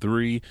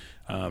E3.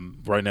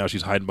 Right now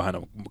she's hiding behind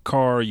a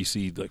car. You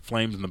see like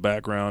flames in the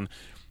background.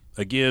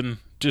 Again,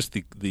 just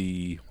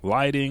the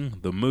lighting,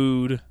 the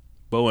mood,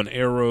 bow and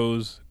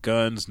arrows,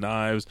 guns,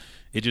 knives.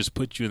 It just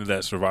puts you into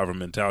that survivor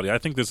mentality. I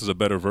think this is a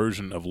better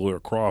version of Lara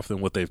Croft than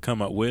what they've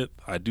come up with.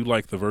 I do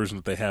like the version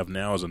that they have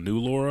now as a new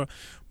Lara,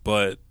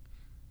 but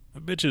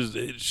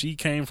she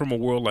came from a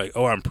world like,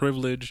 oh, I'm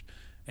privileged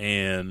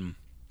and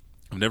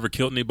I've never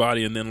killed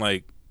anybody, and then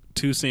like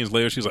 2 scenes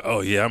later she's like,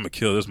 oh yeah, I'm gonna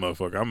kill this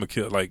motherfucker. I'm gonna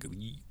kill. Like,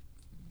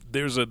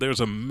 there's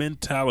a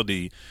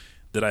mentality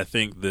that I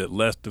think that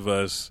Last of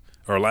Us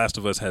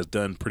has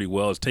done pretty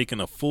well. It's taken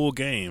a full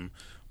game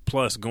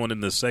plus going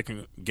into the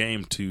second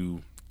game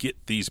to get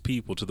these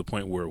people to the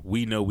point where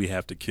we know we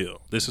have to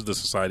kill. This is the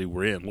society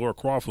we're in. Lara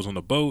Croft was on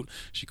the boat.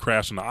 She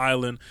crashed on the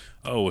island.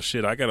 Oh well,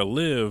 shit, I gotta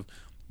live.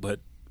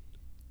 But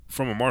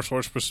from a martial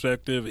arts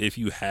perspective, if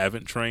you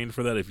haven't trained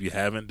for that, if you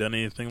haven't done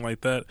anything like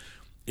that,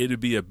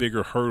 it'd be a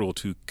bigger hurdle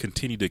to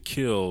continue to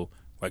kill,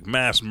 like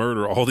mass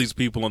murder all these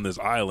people on this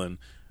island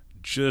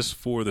just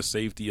for the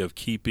safety of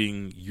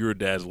keeping your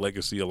dad's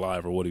legacy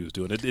alive or what he was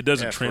doing. It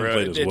doesn't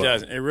translate as well. It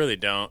doesn't. It really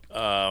don't.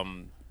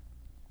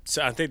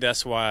 So I think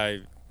that's why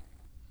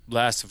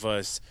Last of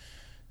Us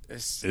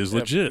is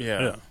legit.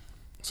 Yeah.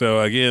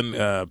 So, again,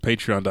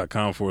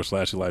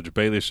 patreon.com/Elijah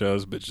Bailey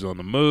Shows. Bitch is on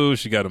the move.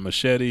 She got a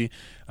machete.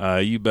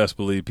 You best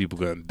believe people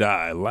going to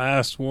die.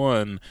 Last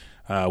one,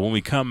 when we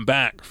come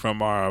back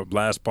from our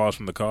last pause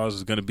from the cause,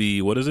 is going to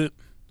be, what is it?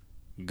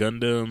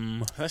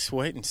 Gundam. Let's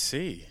wait and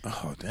see.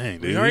 Oh,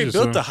 dang. We already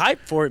built the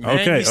hype for it,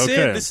 man. Okay,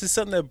 said this is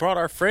something that brought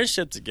our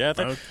friendship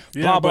together.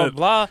 Yeah,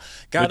 blah.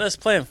 Got us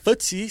playing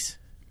footsies.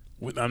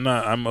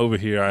 I'm over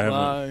here. I haven't.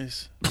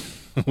 Lies.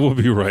 We'll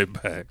be right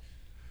back.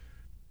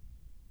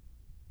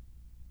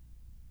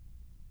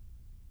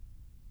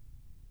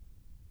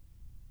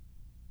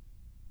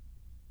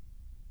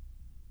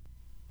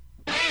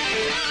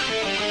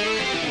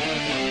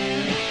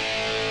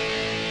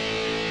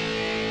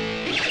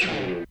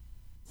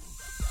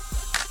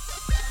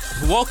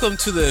 Welcome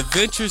to the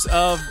Adventures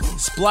of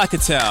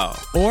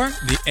Splackatel, or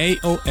the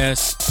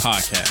AOS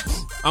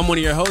podcast. I'm one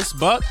of your hosts,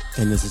 Buck.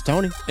 And this is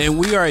Tony. And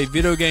we are a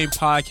video game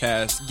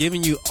podcast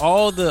giving you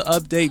all the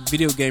update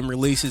video game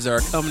releases that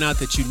are coming out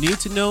that you need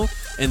to know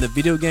and the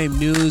video game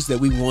news that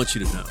we want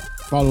you to know.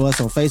 Follow us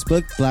on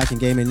Facebook, Black and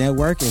Gaming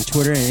Network, and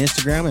Twitter and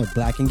Instagram at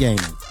Black and Gaming.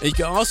 And you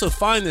can also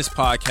find this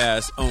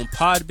podcast on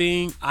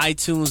Podbean,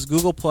 iTunes,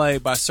 Google Play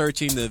by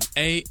searching the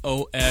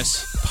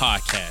AOS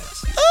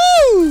podcast.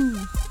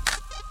 Ooh!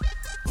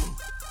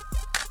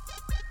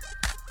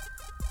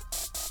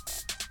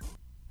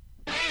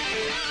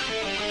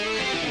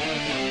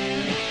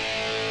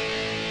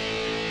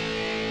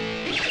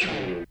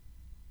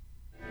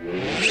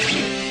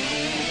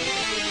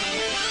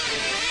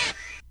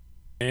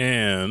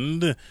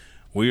 And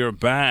we are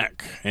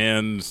back.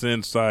 And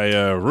since I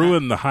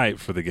ruined the hype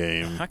for the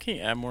game, how can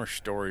you add more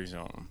stories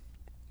on them?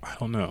 I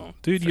don't know,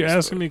 dude. You're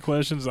asking me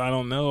questions I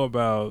don't know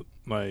about,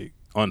 like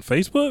on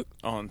Facebook,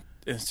 on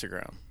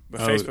Instagram,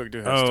 but Facebook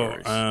do have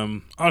stories.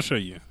 I'll show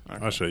you.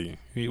 Okay. I'll show you.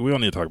 We don't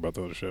need to talk about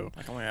that on the show.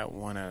 I can only add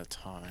one at a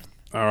time.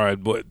 All right,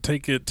 but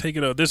take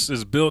it out. This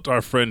has built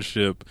our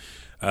friendship.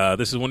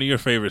 This is one of your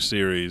favorite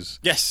series.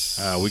 Yes.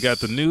 We got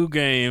the new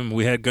game.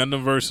 We had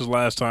Gundam Versus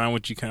last time,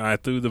 which I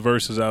threw the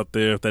verses out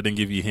there. If that didn't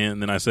give you a hint,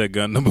 and then I said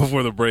Gundam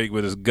before the break,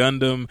 but it's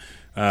Gundam.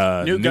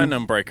 New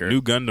Gundam Breaker.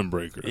 New Gundam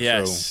Breaker.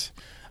 Yes.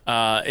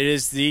 So. It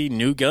is the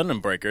new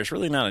Gundam Breaker. It's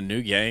really not a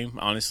new game,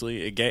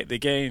 honestly.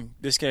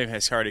 This game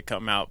has already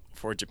come out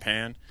for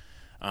Japan,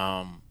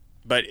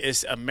 but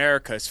it's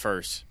America's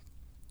first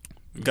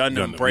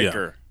Gundam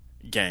Breaker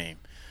game.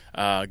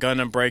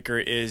 Gundam Breaker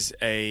is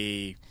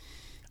a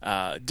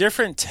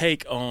different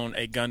take on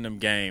a Gundam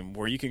game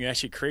where you can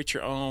actually create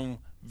your own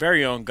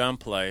very own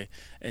Gunplay.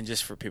 And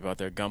just for people out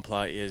there,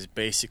 Gunplay is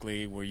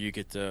basically where you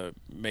get to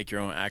make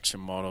your own action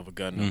model of a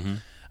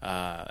Gundam.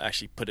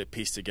 Actually put a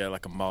piece together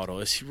like a model.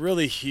 It's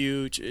really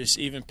huge. It's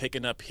even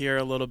picking up here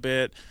a little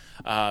bit,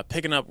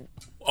 picking up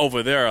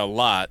over there a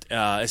lot.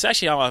 It's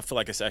actually, I feel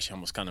like it's actually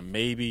almost kind of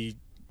maybe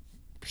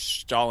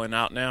stalling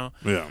out now.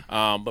 Yeah.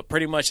 But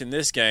pretty much in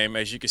this game,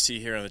 as you can see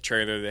here in the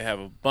trailer, they have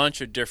a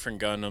bunch of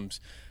different Gundams,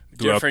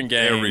 Throughout different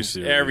games,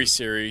 every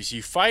series.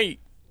 You fight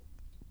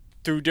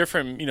through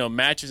different,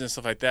 matches and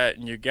stuff like that,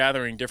 and you're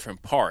gathering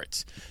different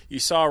parts. You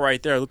saw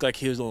right there, it looked like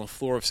he was on the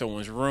floor of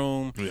someone's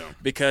room,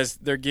 because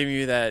they're giving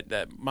you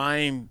that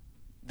mind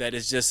that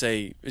is just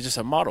a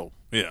model.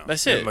 Yeah,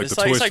 that's it. Like it's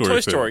the like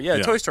Toy Story.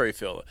 Yeah, Toy Story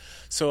feel.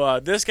 So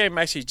this game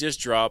actually just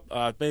dropped,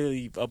 I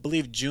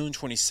believe June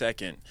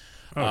 22nd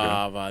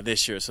of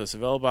this year. So it's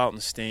available out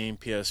on Steam,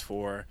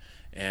 PS4.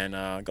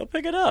 And go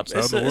pick it up.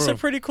 It's a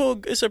pretty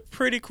cool. It's a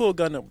pretty cool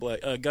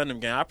Gundam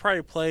game. I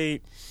probably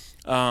played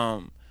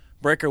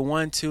Breaker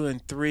 1, 2,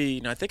 and 3.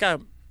 And I think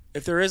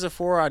if there is a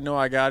 4, I know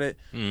I got it.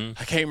 I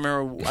can't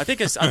remember. I think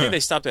they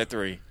stopped at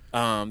 3.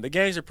 The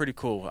games are pretty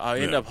cool. I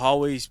end up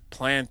always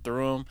playing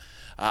through them.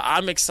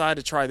 I'm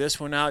excited to try this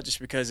one out just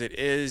because it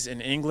is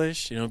in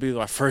English. It'll be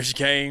my first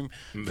game,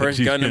 first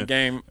Gundam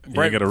game,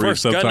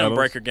 first Gundam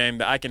Breaker game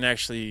that I can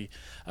actually,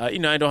 I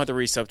don't have to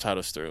read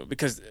subtitles through,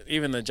 because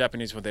even the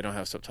Japanese one, they don't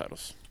have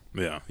subtitles.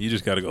 Yeah, you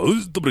just got to go,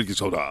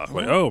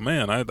 like, oh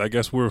man, I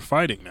guess we're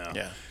fighting now.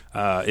 Yeah.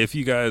 If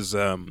you guys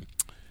want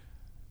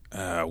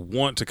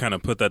to kind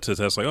of put that to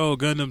the test, like, oh,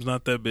 Gundam's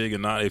not that big,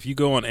 and not, if you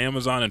go on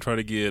Amazon and try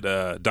to get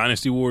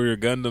Dynasty Warrior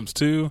Gundams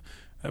 2,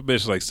 that bitch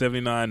is like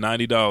 $79,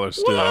 $90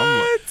 still.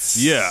 What?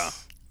 Yeah,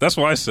 that's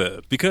what I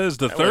said, because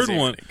the third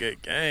one, a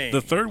good game.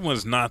 the third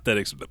one's not that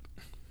expensive.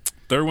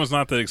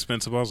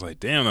 I was like,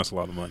 damn, that's a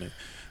lot of money.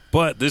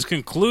 But this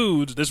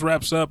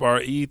wraps up our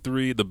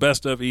E3, the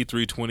best of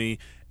E3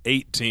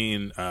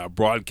 2018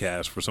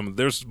 broadcast for some.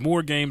 There's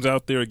more games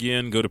out there.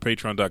 Again, go to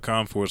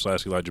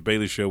patreon.com/Elijah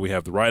Bailey Show. We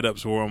have the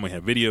write-ups for them. We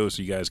have videos,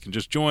 so you guys can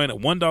just join.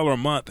 $1 a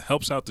month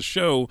helps out the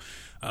show.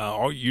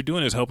 All you're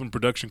doing is helping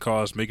production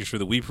costs, making sure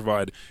that we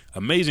provide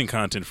amazing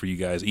content for you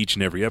guys each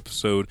and every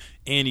episode,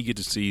 and you get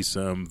to see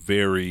some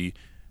very,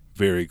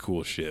 very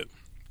cool shit.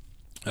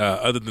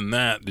 Other than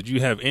that, did you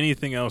have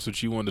anything else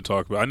that you wanted to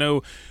talk about? I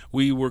know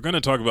we were going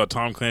to talk about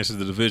Tom Clancy's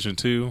The Division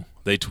 2.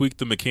 They tweaked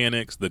the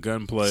mechanics, the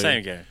gunplay.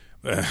 Same game.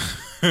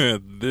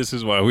 This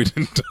is why we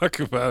didn't talk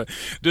about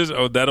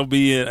it. That'll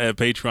be at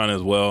Patreon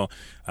as well.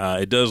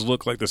 It does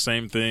look like the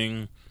same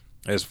thing.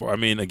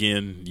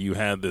 Again, you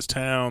had this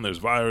town, there's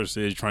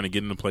viruses, trying to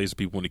get into place,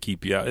 people want to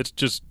keep you out. It's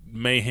just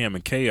mayhem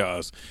and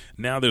chaos.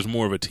 Now there's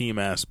more of a team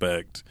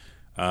aspect.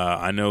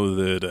 I know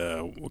that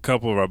a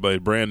couple of our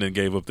buddies, Brandon,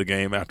 gave up the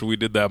game after we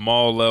did that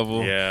mall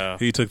level. Yeah.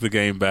 He took the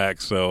game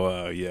back,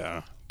 so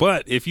yeah.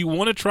 But if you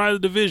want to try The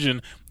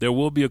Division, there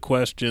will be a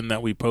question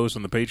that we post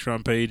on the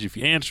Patreon page. If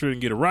you answer it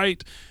and get it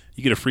right,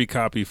 you get a free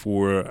copy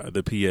for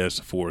the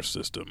PS4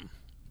 system.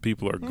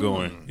 People are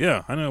going.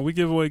 Yeah, I know. We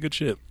give away good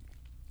shit.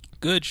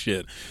 Good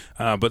shit.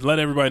 But let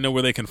everybody know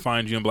where they can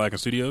find you in Blacken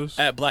Studios.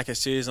 At Blacken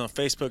Studios on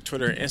Facebook,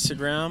 Twitter, and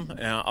Instagram.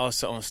 And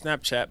also on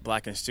Snapchat,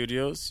 Blacken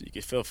Studios. You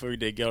can feel free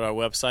to go to our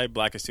website,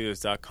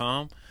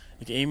 blackenstudios.com.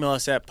 You can email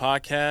us at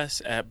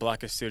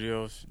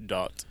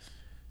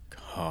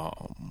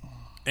podcast@blackenstudios.com.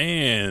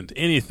 And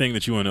anything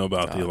that you want to know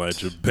about the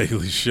Elijah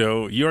Bailey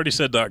Show, you already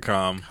said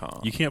 .com.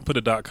 You can't put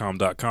a .com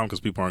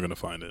because people aren't going to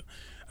find it.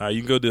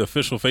 You can go to the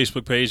official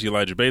Facebook page, The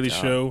Elijah Bailey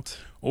Show,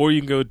 or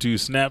you can go to You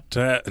can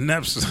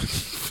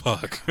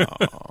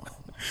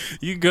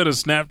go to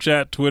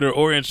Snapchat, Twitter,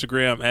 or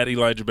Instagram at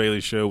Elijah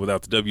Bailey Show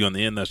without the W on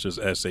the end. That's just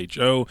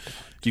SHO.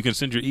 You can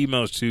send your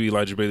emails to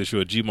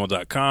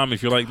ElijahBaileyShow@gmail.com.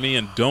 If you're like me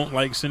and don't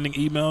like sending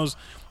emails,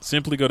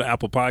 simply go to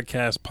Apple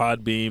Podcasts,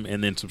 Podbeam,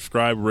 and then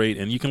subscribe, rate,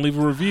 and you can leave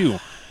a review.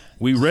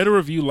 We read a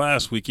review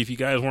last week. If you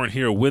guys weren't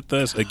here with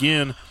us,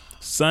 again,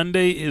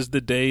 Sunday is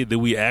the day that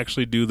we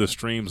actually do the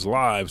streams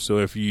live. So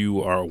if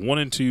you are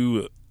wanting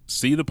to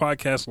see the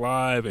podcast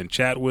live and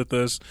chat with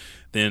us,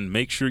 then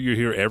make sure you're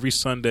here every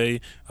Sunday.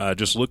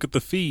 Just look at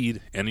the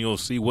feed, and you'll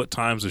see what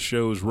times the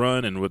shows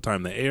run and what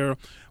time they air.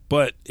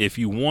 But if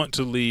you want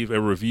to leave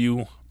a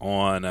review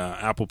on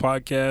Apple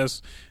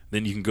Podcasts,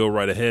 then you can go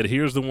right ahead.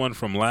 Here's the one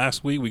from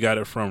last week. We got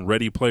it from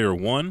Ready Player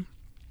One.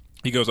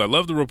 He goes, I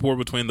love the rapport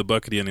between the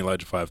Buckety and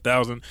Elijah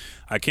 5000.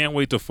 I can't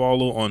wait to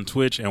follow on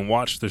Twitch and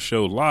watch the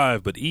show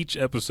live, but each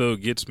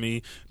episode gets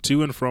me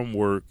to and from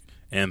work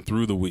and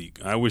through the week.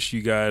 I wish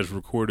you guys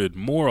recorded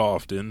more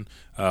often.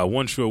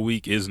 One show a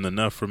week isn't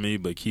enough for me,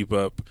 but keep it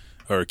up,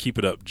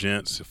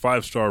 gents.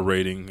 5-star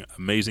rating,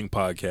 amazing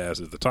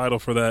podcast is the title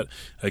for that.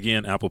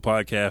 Again, Apple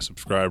Podcasts,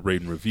 subscribe,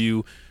 rate, and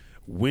review.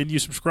 When you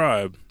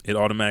subscribe, it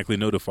automatically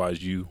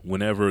notifies you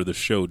whenever the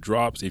show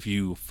drops. If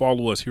you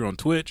follow us here on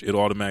Twitch,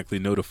 it'll automatically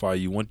notify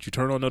you once you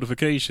turn on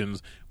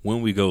notifications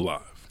when we go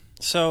live.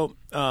 So,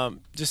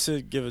 just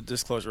to give a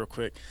disclosure real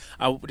quick,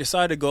 I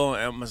decided to go on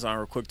Amazon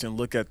real quick to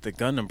look at the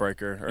Gundam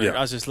Breaker.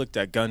 I just looked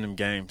at Gundam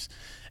games.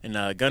 And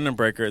Gundam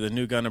Breaker, the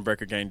new Gundam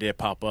Breaker game did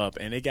pop up,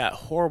 and it got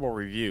horrible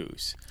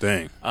reviews.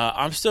 Dang.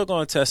 I'm still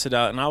going to test it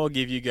out, and I will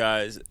give you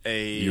guys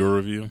your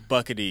review,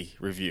 Buckety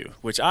review,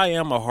 which I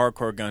am a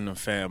hardcore Gundam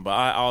fan, but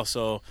I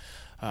also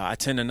I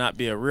tend to not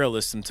be a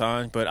realist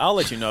sometimes, but I'll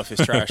let you know if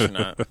it's trash or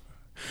not.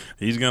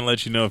 He's going to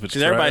let you know if it's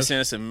trash? Because everybody's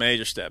saying it's a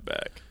major step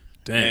back.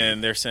 Dang.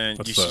 And they're saying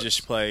that you sucks. should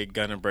just play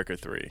Gundam Breaker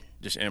 3.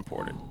 Just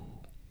import it.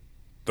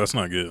 That's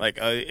not good. Like,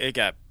 it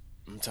got,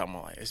 I'm talking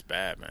about, like, it's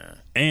bad, man.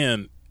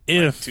 And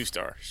Like 2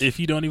 stars. If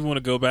you don't even want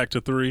to go back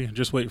to 3,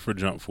 just wait for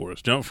Jump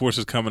Force. Jump Force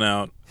is coming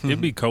out.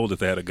 It'd be cold if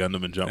they had a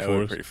Gundam in Jump That Force.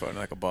 would be pretty fun,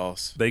 like a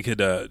boss. They could,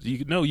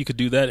 you could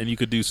do that, and you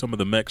could do some of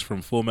the mechs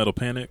from Full Metal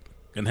Panic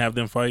and have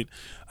them fight.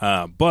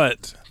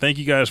 But thank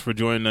you guys for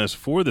joining us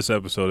for this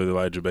episode of the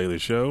Elijah Bailey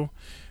Show.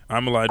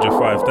 I'm Elijah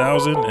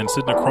 5000, and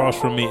sitting across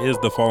from me is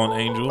the Fallen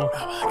Angel,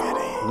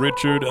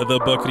 Richard the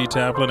Buckety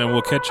Taplin, and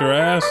we'll catch your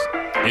ass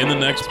in the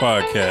next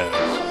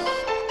podcast.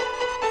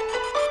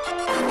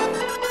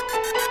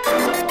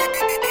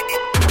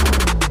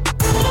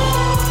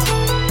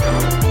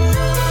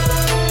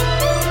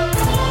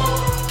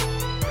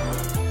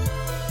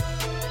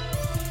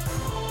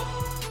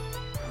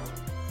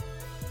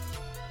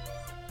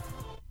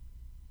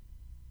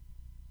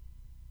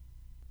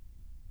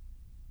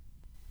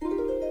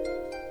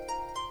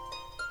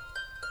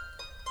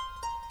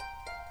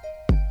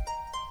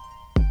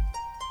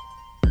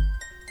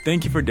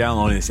 Thank you for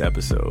downloading this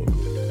episode.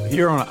 If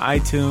you're on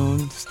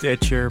iTunes,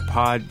 Stitcher,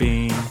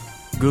 Podbean,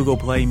 Google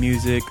Play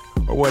Music,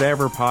 or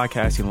whatever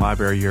podcasting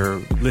library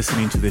you're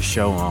listening to this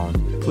show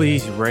on,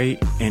 please rate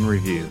and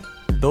review.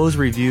 Those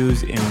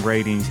reviews and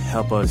ratings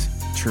help us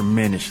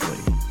tremendously.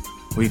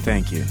 We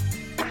thank you.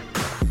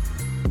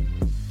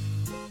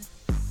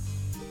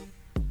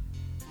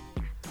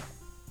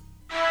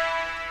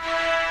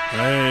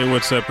 Hey,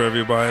 what's up,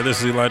 everybody? This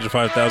is Elijah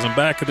 5000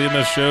 back at the end of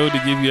the show to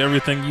give you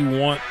everything you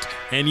want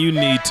and you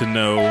need to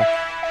know.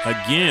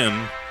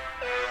 Again,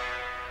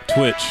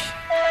 Twitch.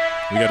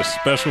 We got a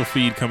special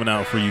feed coming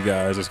out for you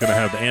guys. It's going to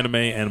have the anime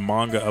and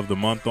manga of the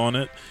month on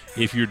it.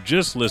 If you're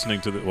just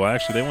listening to well,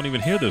 actually, they won't even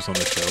hear this on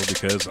the show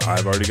because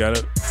I've already got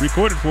it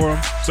recorded for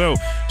them. So,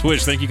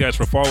 Twitch, thank you guys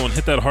for following.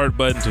 Hit that heart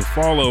button to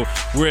follow.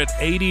 We're at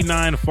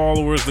 89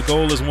 followers. The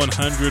goal is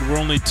 100. We're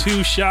only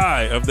 2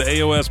 shy of the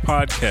AOS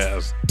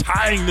podcast,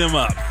 tying them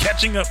up,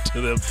 catching up to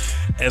them.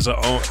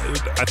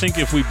 I think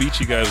if we beat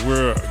you guys,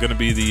 we're going to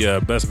be the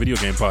best video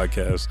game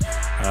podcast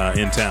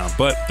in town.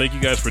 But thank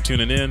you guys for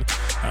tuning in.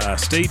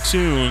 Stay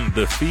tuned.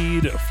 The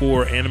feed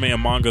for anime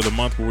and manga of the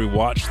month, where we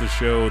watch the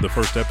show, the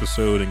first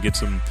episode, and get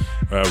some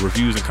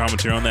reviews and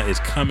commentary on that, is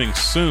coming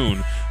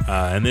soon.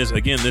 And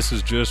this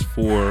is just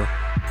for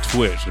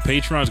Twitch. The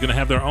Patreon is going to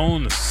have their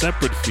own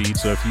separate feed.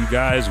 So if you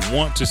guys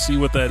want to see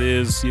what that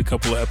is, see a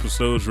couple of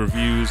episodes,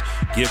 reviews,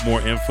 get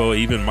more info,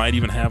 might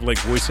even have like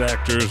voice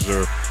actors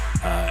or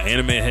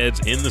anime heads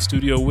in the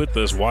studio with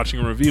us watching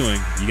and reviewing,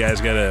 you guys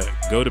got to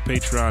go to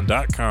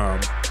patreon.com,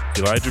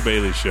 Elijah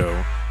Bailey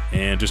Show,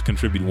 and just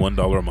contribute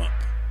 $1 a month.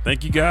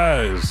 Thank you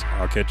guys.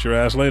 I'll catch your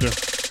ass later.